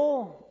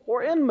material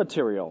or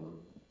immaterial?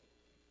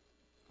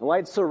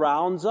 Light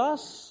surrounds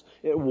us.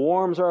 It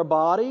warms our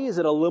bodies.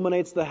 It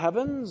illuminates the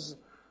heavens.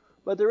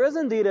 But there is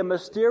indeed a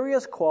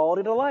mysterious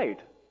quality to light.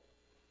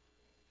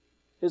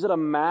 Is it a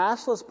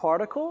massless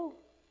particle?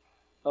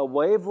 A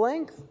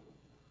wavelength?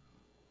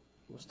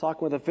 I was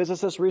talking with a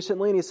physicist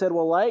recently, and he said,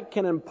 well, light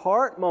can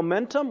impart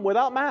momentum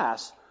without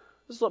mass.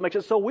 This is what makes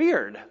it so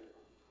weird.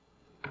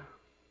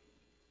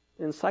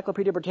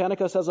 Encyclopedia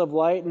Britannica says of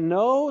light,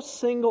 no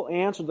single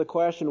answer to the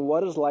question,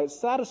 what is light,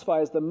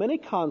 satisfies the many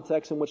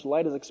contexts in which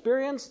light is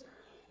experienced,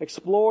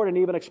 explored, and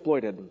even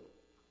exploited.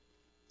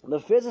 The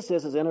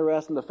physicist is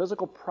interested in the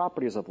physical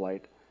properties of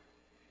light.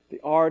 The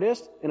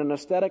artist in an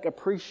aesthetic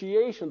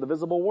appreciation of the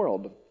visible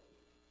world.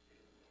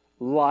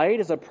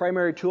 Light is a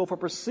primary tool for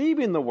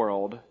perceiving the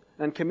world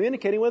and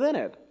communicating within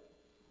it.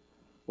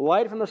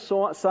 Light from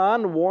the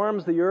sun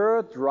warms the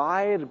earth,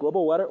 dries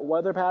global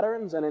weather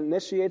patterns, and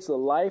initiates the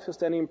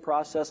life-sustaining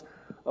process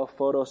of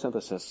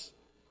photosynthesis.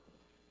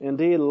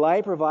 Indeed,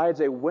 light provides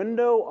a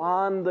window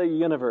on the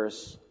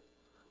universe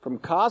from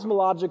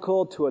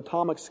cosmological to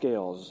atomic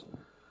scales.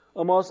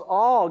 Almost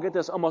all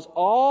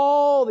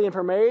the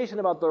information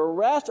about the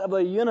rest of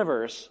the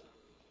universe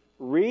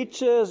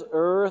reaches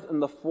Earth in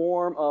the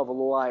form of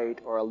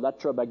light or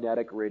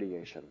electromagnetic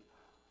radiation.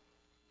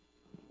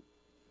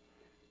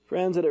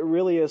 Friends, it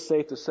really is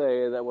safe to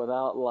say that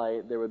without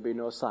light, there would be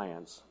no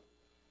science.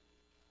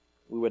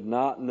 We would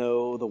not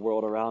know the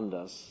world around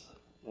us,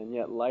 and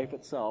yet life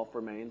itself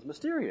remains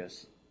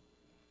mysterious.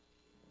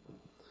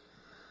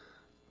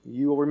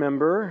 You will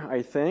remember,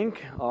 I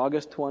think,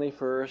 August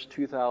 21st,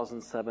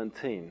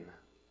 2017.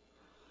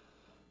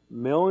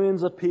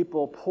 Millions of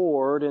people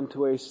poured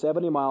into a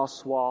 70-mile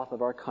swath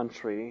of our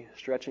country,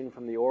 stretching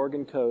from the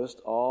Oregon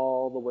coast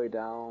all the way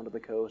down to the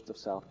coast of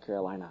South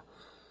Carolina.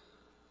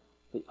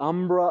 The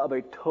umbra of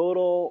a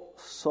total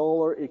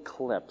solar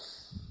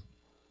eclipse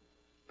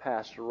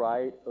passed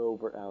right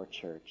over our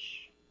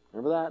church.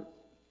 Remember that?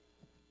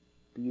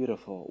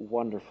 Beautiful,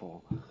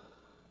 wonderful.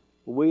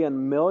 We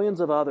and millions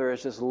of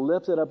others just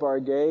lifted up our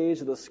gaze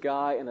to the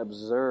sky and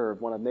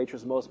observed one of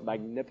nature's most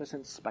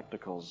magnificent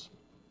spectacles.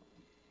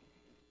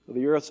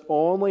 The Earth's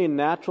only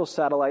natural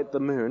satellite, the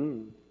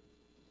moon,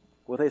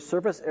 with a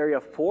surface area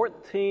of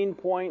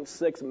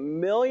 14.6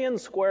 million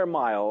square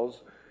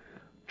miles,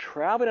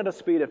 traveling at a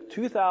speed of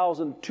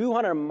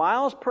 2,200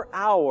 miles per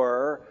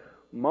hour,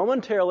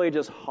 momentarily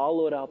just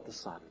hollowed out the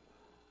sun.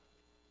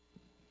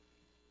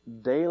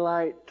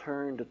 Daylight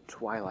turned to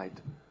twilight.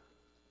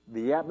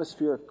 The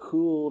atmosphere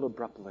cooled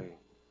abruptly.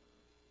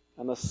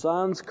 And the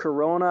sun's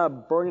corona,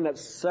 burning at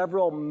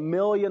several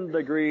million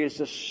degrees,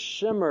 just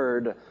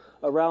shimmered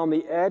around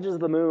the edges of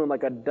the moon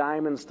like a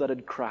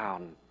diamond-studded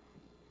crown.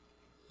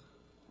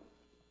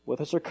 With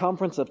a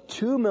circumference of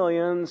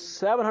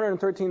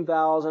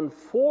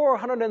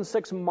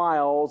 2,713,406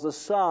 miles, the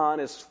sun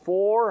is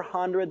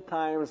 400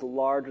 times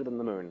larger than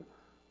the moon.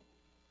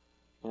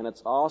 And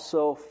it's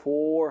also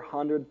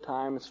 400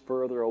 times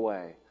further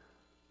away.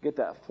 Get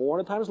that?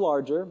 400 times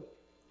larger,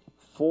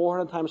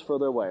 400 times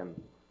further away.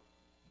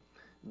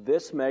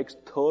 This makes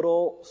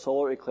total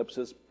solar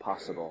eclipses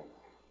possible.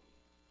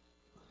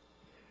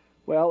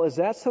 Well, is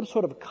that some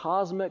sort of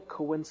cosmic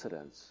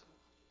coincidence?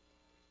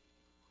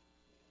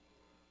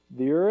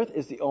 The Earth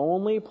is the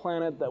only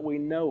planet that we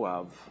know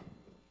of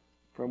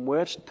from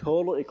which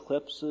total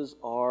eclipses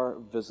are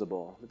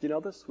visible. Did you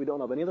know this? We don't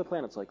know of any other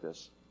planets like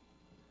this.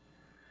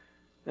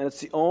 And it's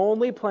the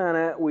only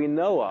planet we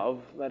know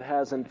of that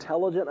has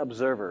intelligent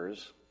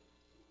observers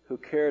who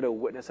care to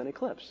witness an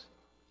eclipse.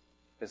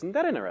 Isn't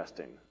that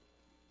interesting?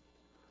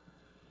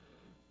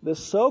 This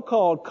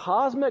so-called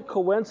cosmic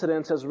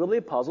coincidence has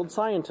really puzzled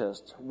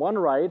scientists. One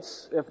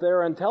writes, if there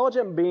are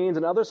intelligent beings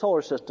in other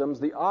solar systems,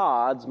 the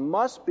odds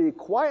must be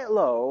quite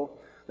low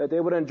that they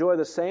would enjoy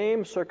the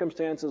same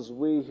circumstances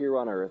we here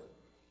on Earth.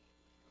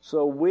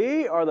 So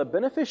we are the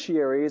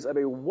beneficiaries of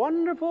a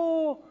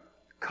wonderful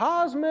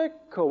cosmic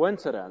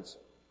coincidence.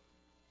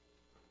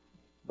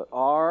 But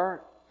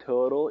are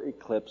total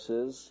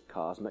eclipses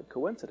cosmic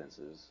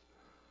coincidences?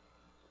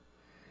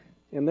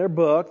 In their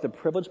book, The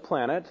Privileged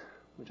Planet,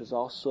 which is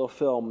also a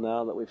film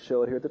now that we've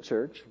showed here at the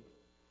church,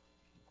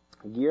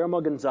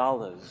 Guillermo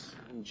Gonzalez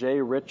and Jay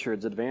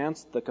Richards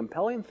advanced the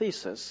compelling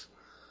thesis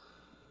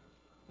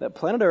that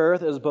planet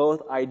Earth is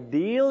both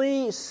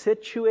ideally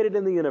situated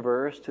in the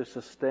universe to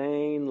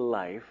sustain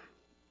life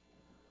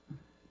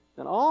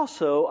and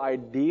also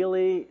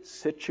ideally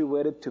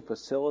situated to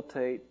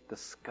facilitate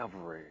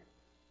discovery.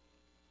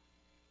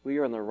 We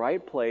are in the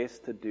right place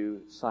to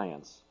do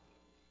science.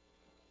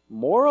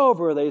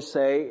 Moreover, they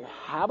say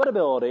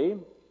habitability,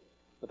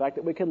 the fact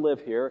that we can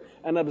live here,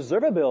 and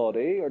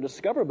observability or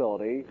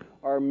discoverability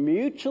are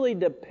mutually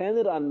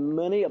dependent on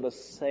many of the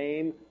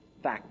same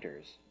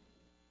factors.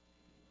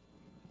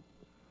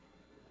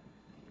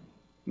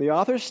 The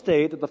authors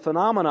state that the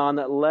phenomenon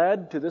that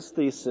led to this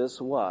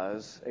thesis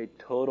was a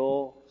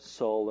total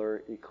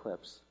solar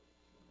eclipse.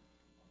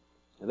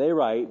 They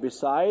write,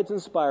 besides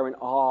inspiring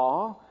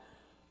awe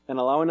and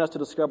allowing us to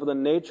discover the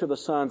nature of the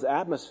sun's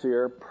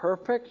atmosphere,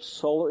 perfect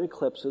solar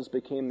eclipses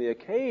became the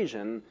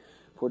occasion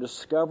for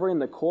discovering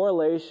the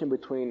correlation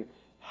between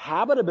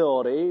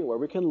habitability, where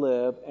we can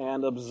live,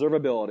 and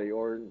observability,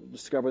 or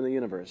discovering the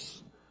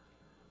universe.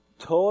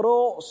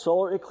 Total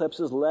solar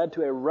eclipses led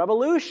to a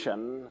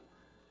revolution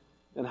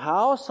in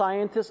how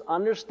scientists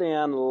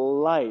understand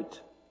light.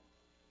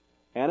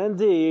 And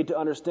indeed, to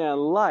understand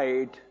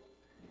light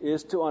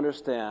is to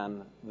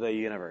understand the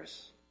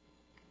universe.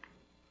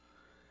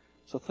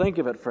 So think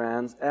of it,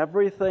 friends.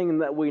 Everything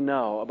that we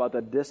know about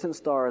the distant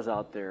stars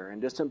out there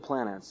and distant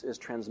planets is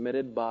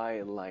transmitted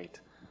by light.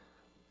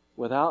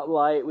 Without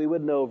light, we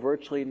would know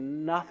virtually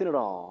nothing at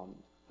all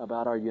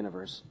about our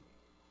universe.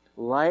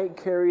 Light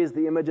carries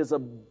the images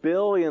of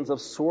billions of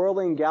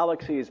swirling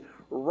galaxies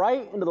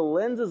right into the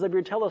lenses of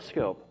your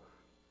telescope.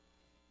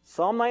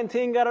 Psalm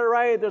 19 got it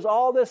right. There's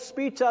all this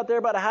speech out there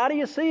about how do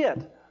you see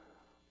it?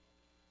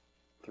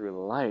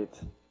 Through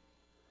light.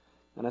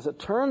 And as it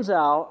turns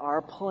out,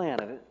 our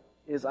planet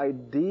is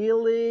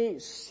ideally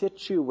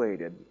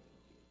situated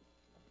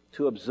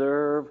to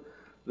observe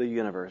the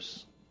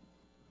universe.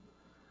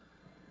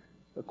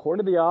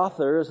 According to the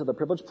authors of The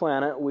Privileged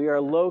Planet, we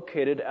are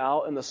located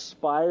out in the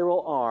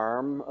spiral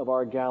arm of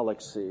our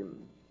galaxy.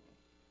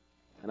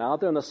 And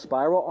out there in the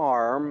spiral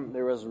arm,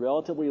 there is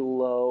relatively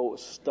low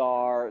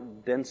star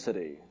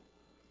density,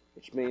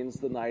 which means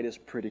the night is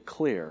pretty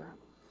clear.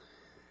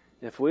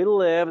 If we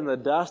lived in the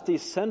dusty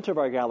center of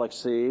our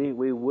galaxy,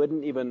 we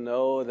wouldn't even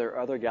know there are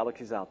other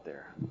galaxies out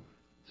there.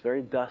 It's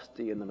very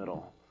dusty in the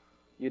middle.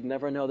 You'd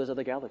never know there's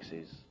other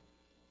galaxies.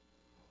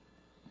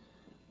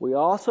 We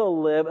also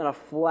live in a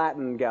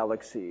flattened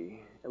galaxy.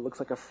 It looks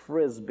like a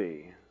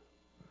frisbee,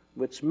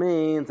 which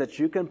means that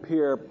you can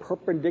peer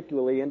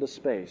perpendicularly into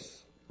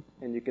space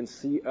and you can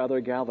see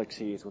other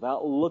galaxies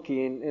without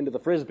looking into the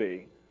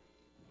frisbee.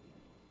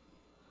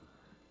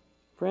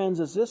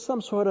 Friends, is this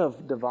some sort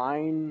of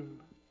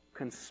divine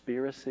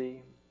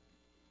conspiracy?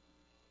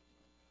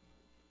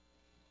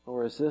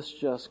 Or is this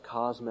just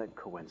cosmic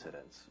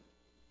coincidence?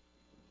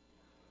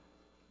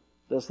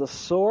 Does the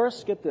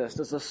source, get this,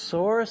 does the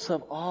source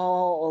of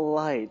all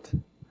light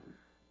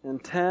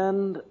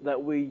intend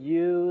that we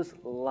use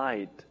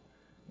light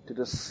to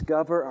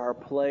discover our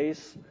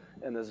place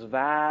in this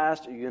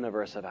vast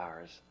universe of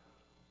ours?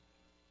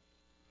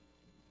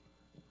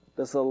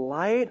 does the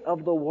light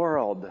of the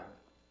world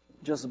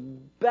just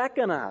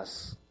beckon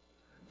us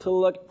to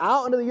look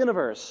out into the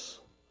universe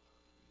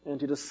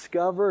and to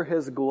discover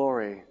His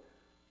glory,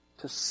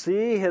 to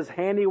see His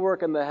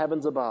handiwork in the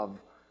heavens above?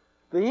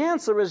 The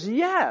answer is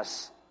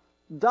yes.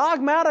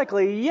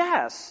 Dogmatically,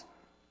 yes.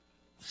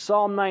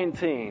 Psalm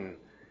 19.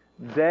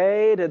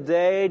 Day to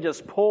day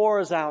just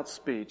pours out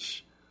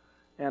speech,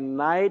 and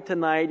night to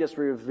night just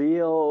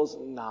reveals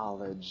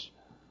knowledge.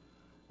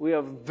 We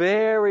have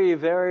very,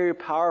 very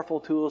powerful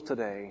tools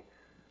today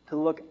to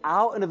look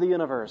out into the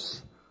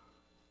universe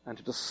and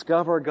to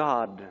discover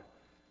God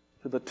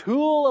through the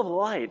tool of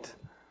light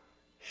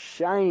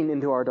shining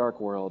into our dark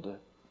world.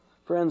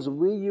 Friends,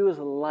 we use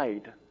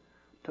light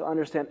to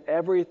understand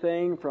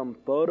everything from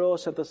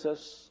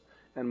photosynthesis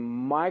and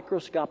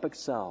microscopic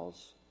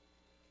cells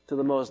to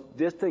the most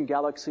distant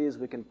galaxies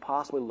we can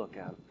possibly look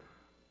at.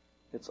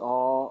 It's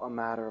all a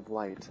matter of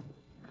light.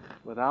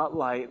 Without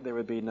light, there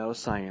would be no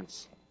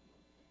science.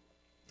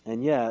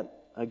 And yet,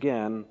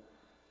 again,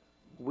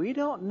 we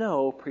don't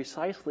know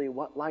precisely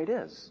what light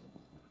is.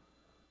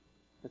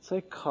 It's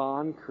a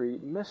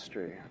concrete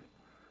mystery.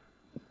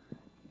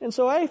 And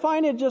so I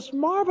find it just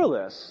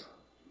marvelous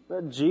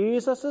that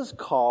Jesus is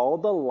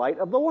called the light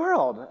of the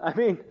world. I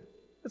mean,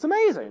 it's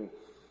amazing.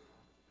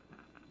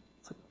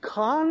 It's a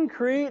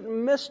concrete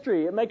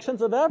mystery. It makes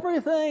sense of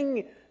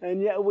everything,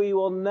 and yet we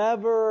will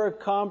never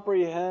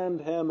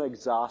comprehend Him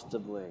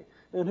exhaustively.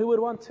 And who would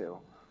want to?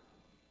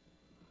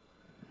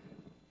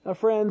 Now,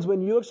 friends,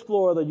 when you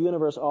explore the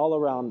universe all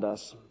around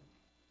us,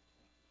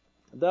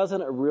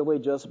 doesn't it really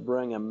just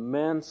bring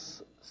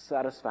immense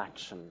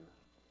satisfaction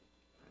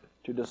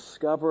to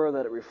discover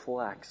that it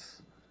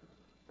reflects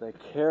the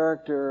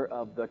character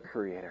of the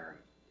Creator?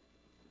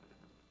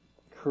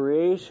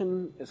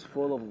 Creation is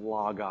full of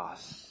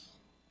logos,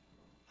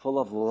 full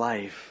of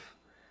life,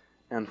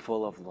 and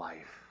full of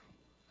life.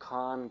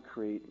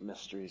 Concrete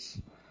mysteries.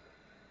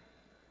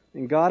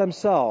 And God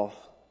Himself,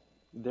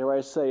 dare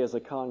I say, is a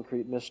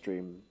concrete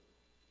mystery.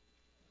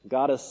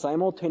 God is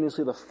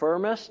simultaneously the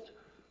firmest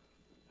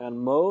and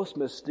most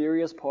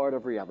mysterious part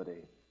of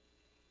reality.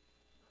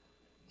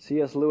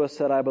 C.S. Lewis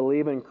said, "I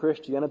believe in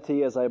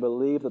Christianity as I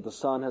believe that the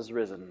sun has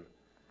risen.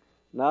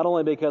 Not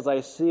only because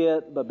I see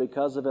it, but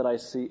because of it I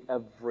see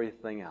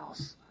everything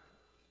else."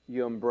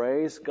 You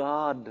embrace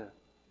God,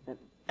 and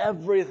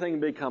everything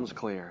becomes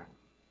clear.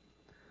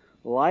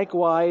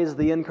 Likewise,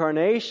 the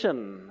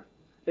Incarnation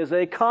is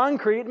a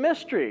concrete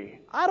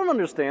mystery. I don't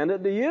understand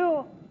it, do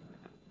you?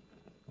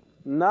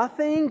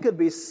 Nothing could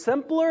be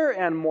simpler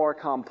and more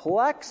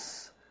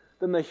complex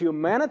than the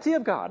humanity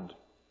of God.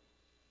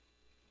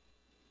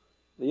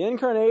 The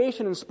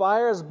Incarnation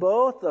inspires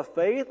both the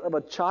faith of a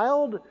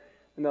child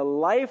and the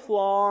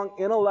lifelong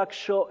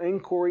intellectual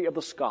inquiry of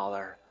the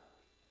scholar.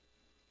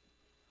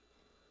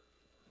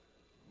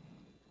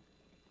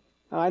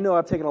 I know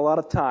I've taken a lot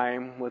of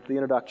time with the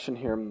introduction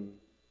here,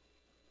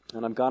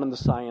 and I've gone into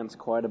science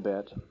quite a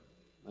bit.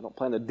 I don't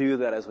plan to do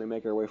that as we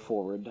make our way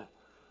forward.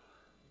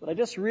 But I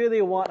just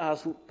really want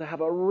us to have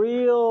a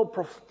real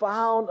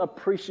profound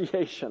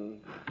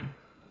appreciation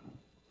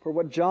for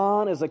what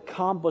John is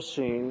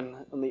accomplishing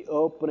in the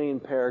opening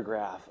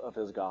paragraph of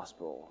his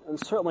gospel. And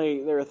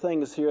certainly there are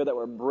things here that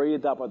were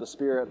breathed out by the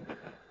Spirit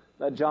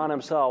that John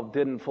himself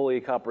didn't fully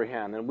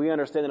comprehend. And we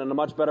understand it in a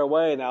much better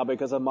way now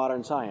because of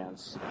modern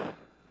science.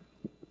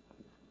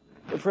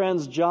 But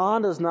friends,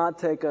 John does not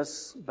take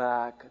us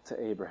back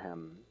to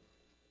Abraham.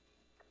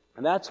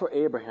 And that's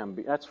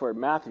where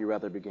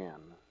Matthew began.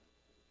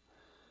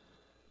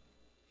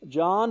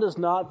 John does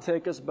not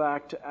take us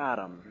back to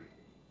Adam.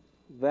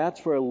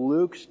 That's where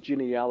Luke's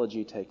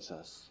genealogy takes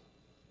us.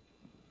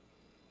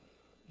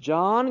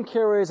 John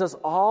carries us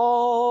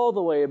all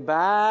the way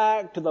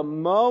back to the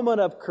moment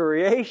of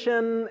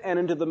creation and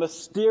into the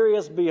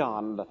mysterious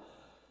beyond.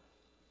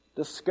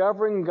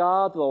 Discovering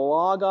God, the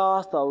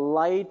Logos, the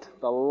light,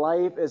 the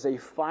life is a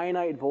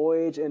finite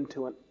voyage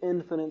into an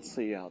infinite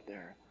sea out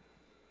there.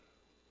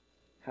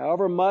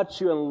 However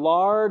much you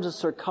enlarge the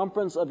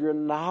circumference of your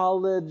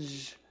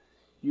knowledge,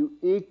 you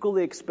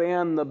equally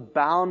expand the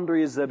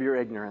boundaries of your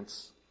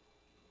ignorance.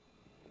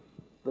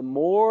 The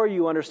more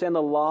you understand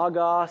the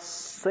Logos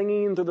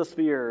singing through the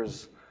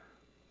spheres,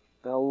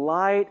 the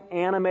life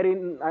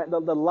animating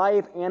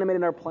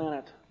our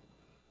planet,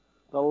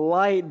 the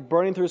light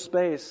burning through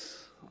space,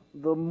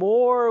 the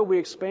more we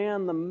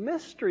expand the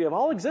mystery of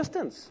all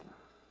existence.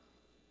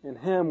 In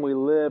Him we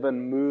live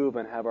and move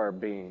and have our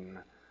being.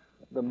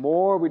 The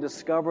more we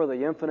discover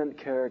the infinite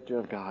character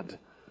of God.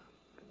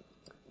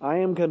 I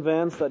am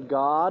convinced that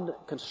God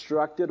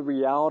constructed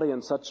reality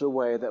in such a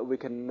way that we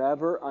can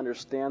never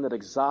understand it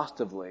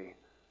exhaustively,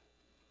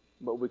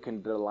 but we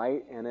can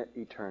delight in it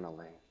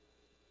eternally.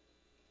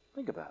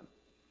 Think of that.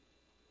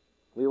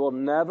 We will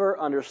never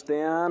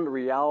understand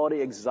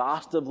reality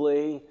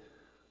exhaustively,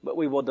 but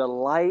we will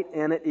delight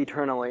in it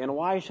eternally. And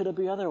why should it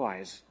be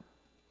otherwise?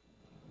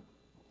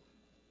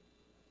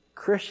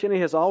 Christianity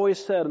has always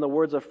said, in the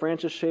words of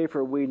Francis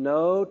Schaeffer, we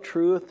know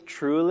truth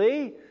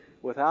truly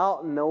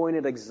without knowing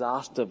it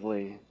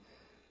exhaustively.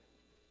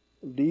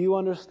 Do you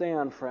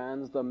understand,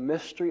 friends, the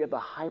mystery of the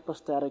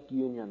hypostatic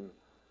union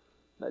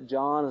that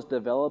John is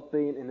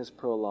developing in his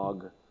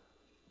prologue?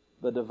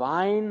 The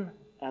divine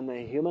and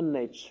the human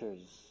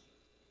natures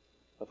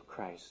of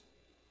Christ.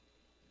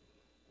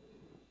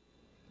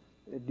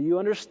 Do you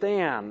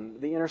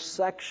understand the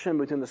intersection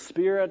between the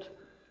Spirit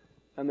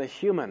and the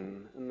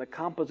human in the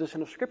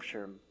composition of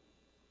Scripture?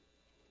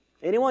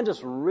 Anyone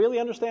just really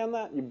understand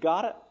that? You've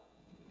got it?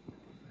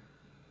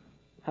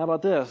 How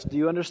about this? Do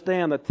you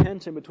understand the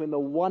tension between the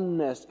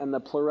oneness and the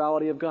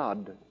plurality of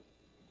God?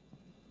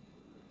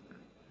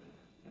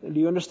 Do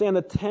you understand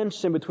the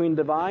tension between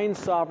divine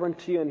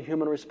sovereignty and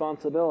human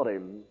responsibility?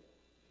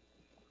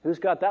 Who's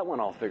got that one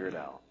all figured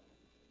out?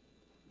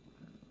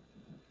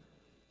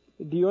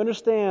 Do you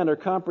understand or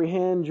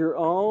comprehend your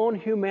own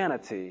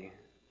humanity,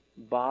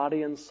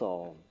 body and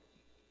soul?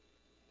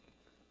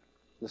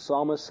 The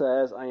psalmist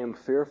says, I am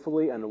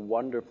fearfully and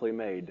wonderfully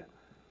made.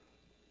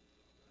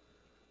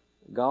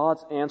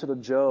 God's answer to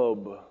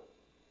Job,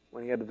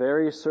 when he had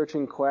very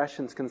searching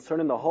questions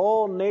concerning the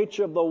whole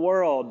nature of the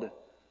world,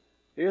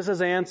 here's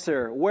his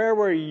answer. Where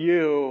were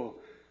you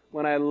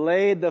when I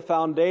laid the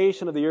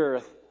foundation of the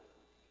earth?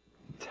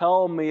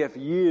 Tell me if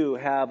you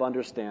have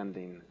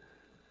understanding.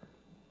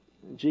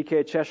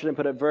 G.K. Chesterton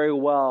put it very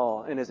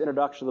well in his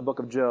introduction to the book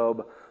of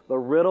Job. The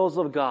riddles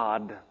of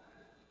God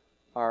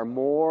are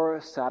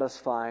more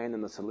satisfying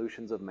than the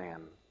solutions of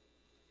man.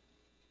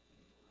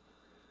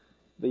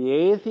 The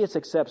atheist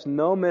accepts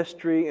no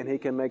mystery and he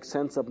can make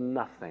sense of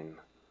nothing.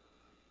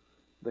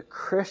 The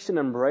Christian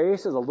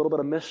embraces a little bit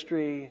of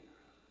mystery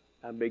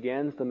and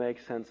begins to make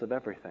sense of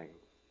everything.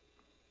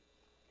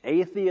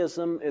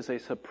 Atheism is a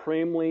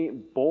supremely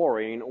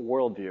boring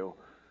worldview.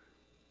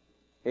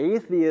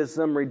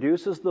 Atheism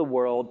reduces the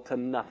world to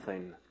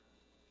nothing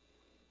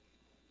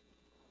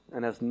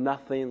and has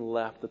nothing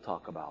left to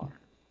talk about.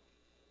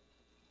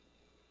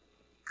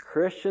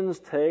 Christians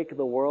take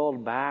the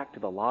world back to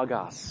the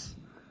Logos,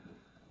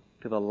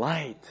 to the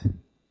light,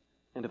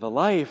 and to the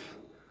life,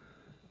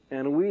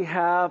 and we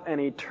have an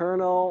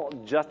eternal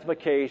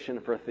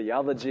justification for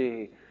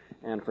theology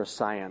and for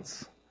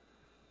science.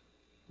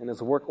 In his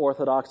work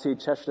Orthodoxy,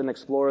 Chesterton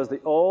explores the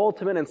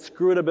ultimate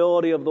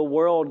inscrutability of the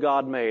world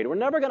God made. We're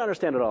never going to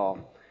understand it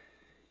all.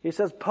 He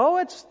says,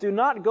 poets do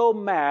not go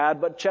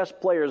mad, but chess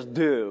players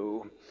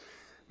do.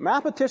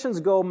 Mathematicians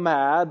go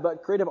mad,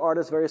 but creative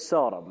artists very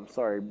seldom.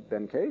 Sorry,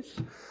 Ben Case.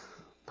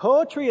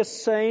 Poetry is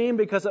sane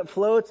because it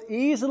floats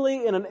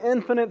easily in an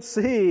infinite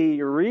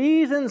sea.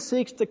 Reason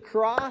seeks to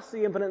cross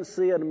the infinite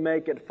sea and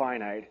make it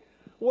finite.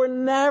 We're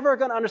never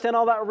going to understand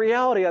all that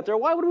reality out there.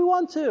 Why would we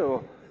want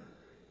to?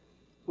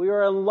 We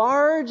are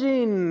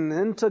enlarging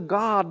into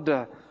God,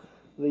 the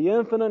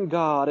infinite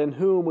God in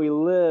whom we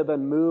live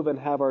and move and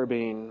have our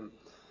being.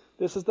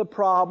 This is the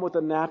problem with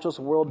the naturalist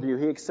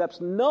worldview. He accepts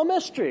no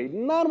mystery,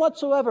 none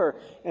whatsoever,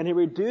 and he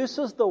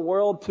reduces the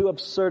world to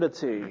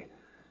absurdity.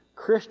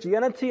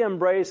 Christianity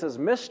embraces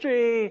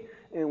mystery,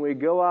 and we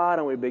go out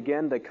and we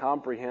begin to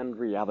comprehend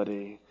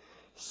reality.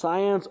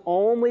 Science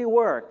only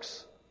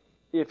works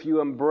if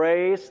you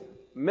embrace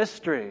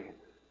mystery.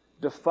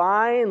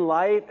 Define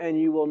life and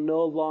you will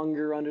no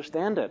longer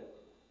understand it.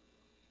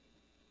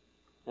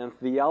 And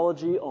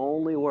theology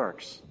only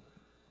works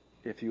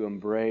if you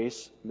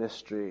embrace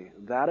mystery.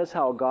 That is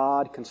how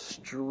God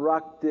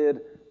constructed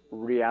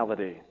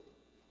reality.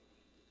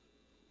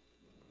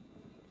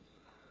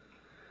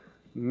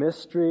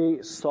 Mystery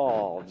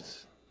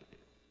solves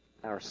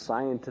our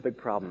scientific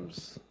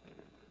problems.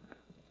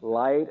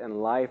 Light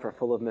and life are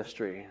full of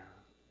mystery,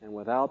 and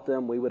without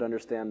them we would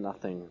understand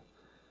nothing.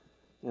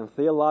 And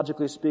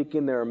theologically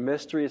speaking, there are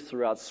mysteries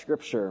throughout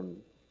Scripture.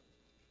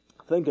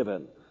 Think of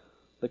it.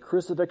 The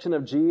crucifixion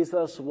of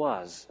Jesus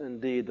was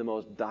indeed the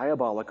most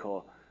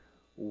diabolical,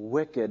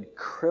 wicked,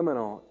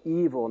 criminal,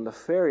 evil,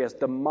 nefarious,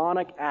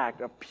 demonic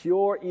act of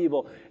pure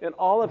evil in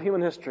all of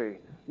human history.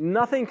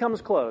 Nothing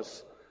comes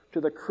close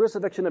to the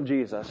crucifixion of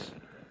Jesus.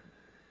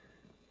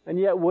 And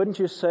yet, wouldn't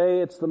you say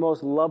it's the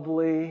most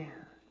lovely,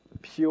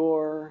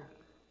 pure,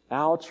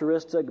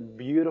 altruistic,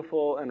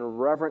 beautiful, and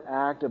reverent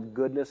act of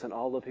goodness in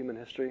all of human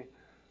history?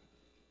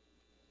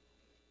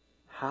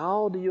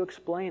 How do you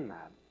explain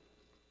that?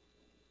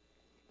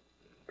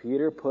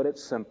 Peter put it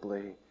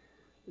simply,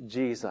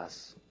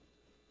 Jesus,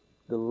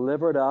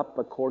 delivered up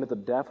according to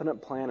the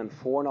definite plan and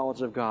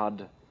foreknowledge of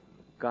God.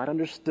 God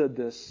understood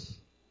this.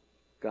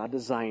 God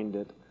designed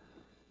it.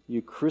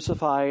 You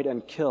crucified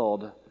and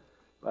killed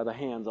by the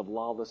hands of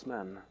lawless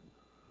men.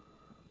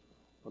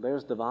 Well,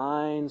 there's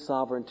divine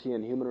sovereignty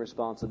and human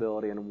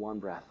responsibility in one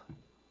breath.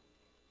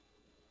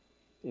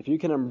 If you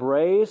can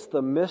embrace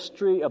the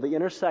mystery of the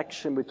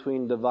intersection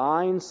between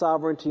divine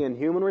sovereignty and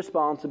human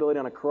responsibility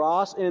on a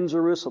cross in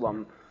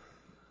Jerusalem,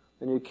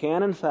 then you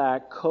can, in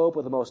fact, cope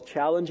with the most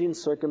challenging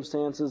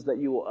circumstances that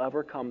you will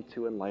ever come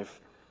to in life.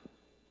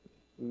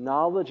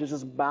 Knowledge is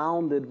just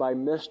bounded by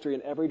mystery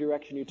in every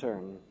direction you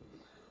turn.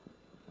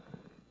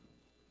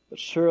 But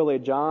surely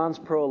John's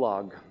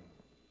prologue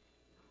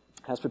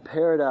has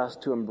prepared us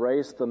to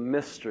embrace the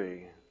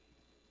mystery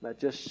that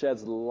just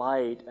sheds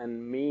light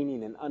and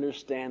meaning and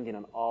understanding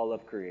on all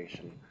of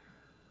creation.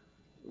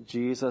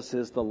 Jesus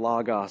is the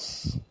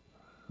Logos,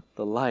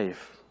 the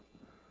life,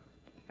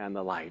 and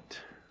the light.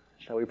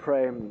 Shall we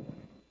pray?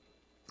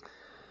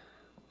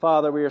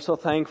 Father, we are so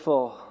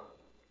thankful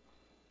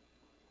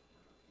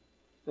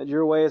that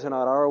your ways are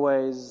not our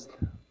ways.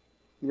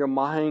 Your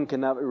mind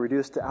cannot be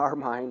reduced to our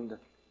mind.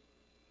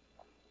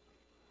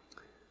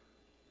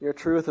 Your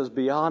truth is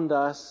beyond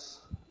us,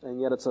 and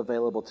yet it's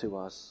available to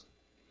us.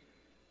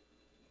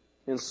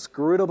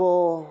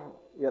 Inscrutable,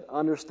 yet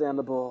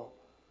understandable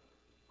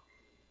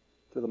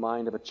through the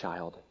mind of a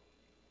child.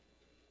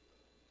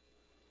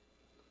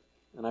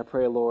 And I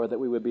pray, Lord, that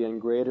we would be in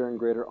greater and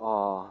greater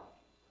awe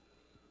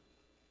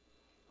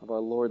of our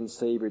Lord and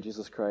Savior,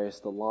 Jesus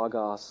Christ, the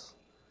Logos,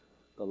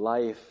 the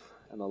life,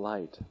 and the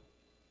light,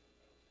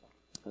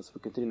 as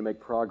we continue to make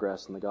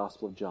progress in the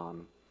Gospel of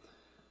John.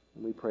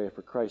 And we pray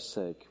for Christ's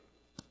sake.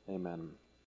 Amen.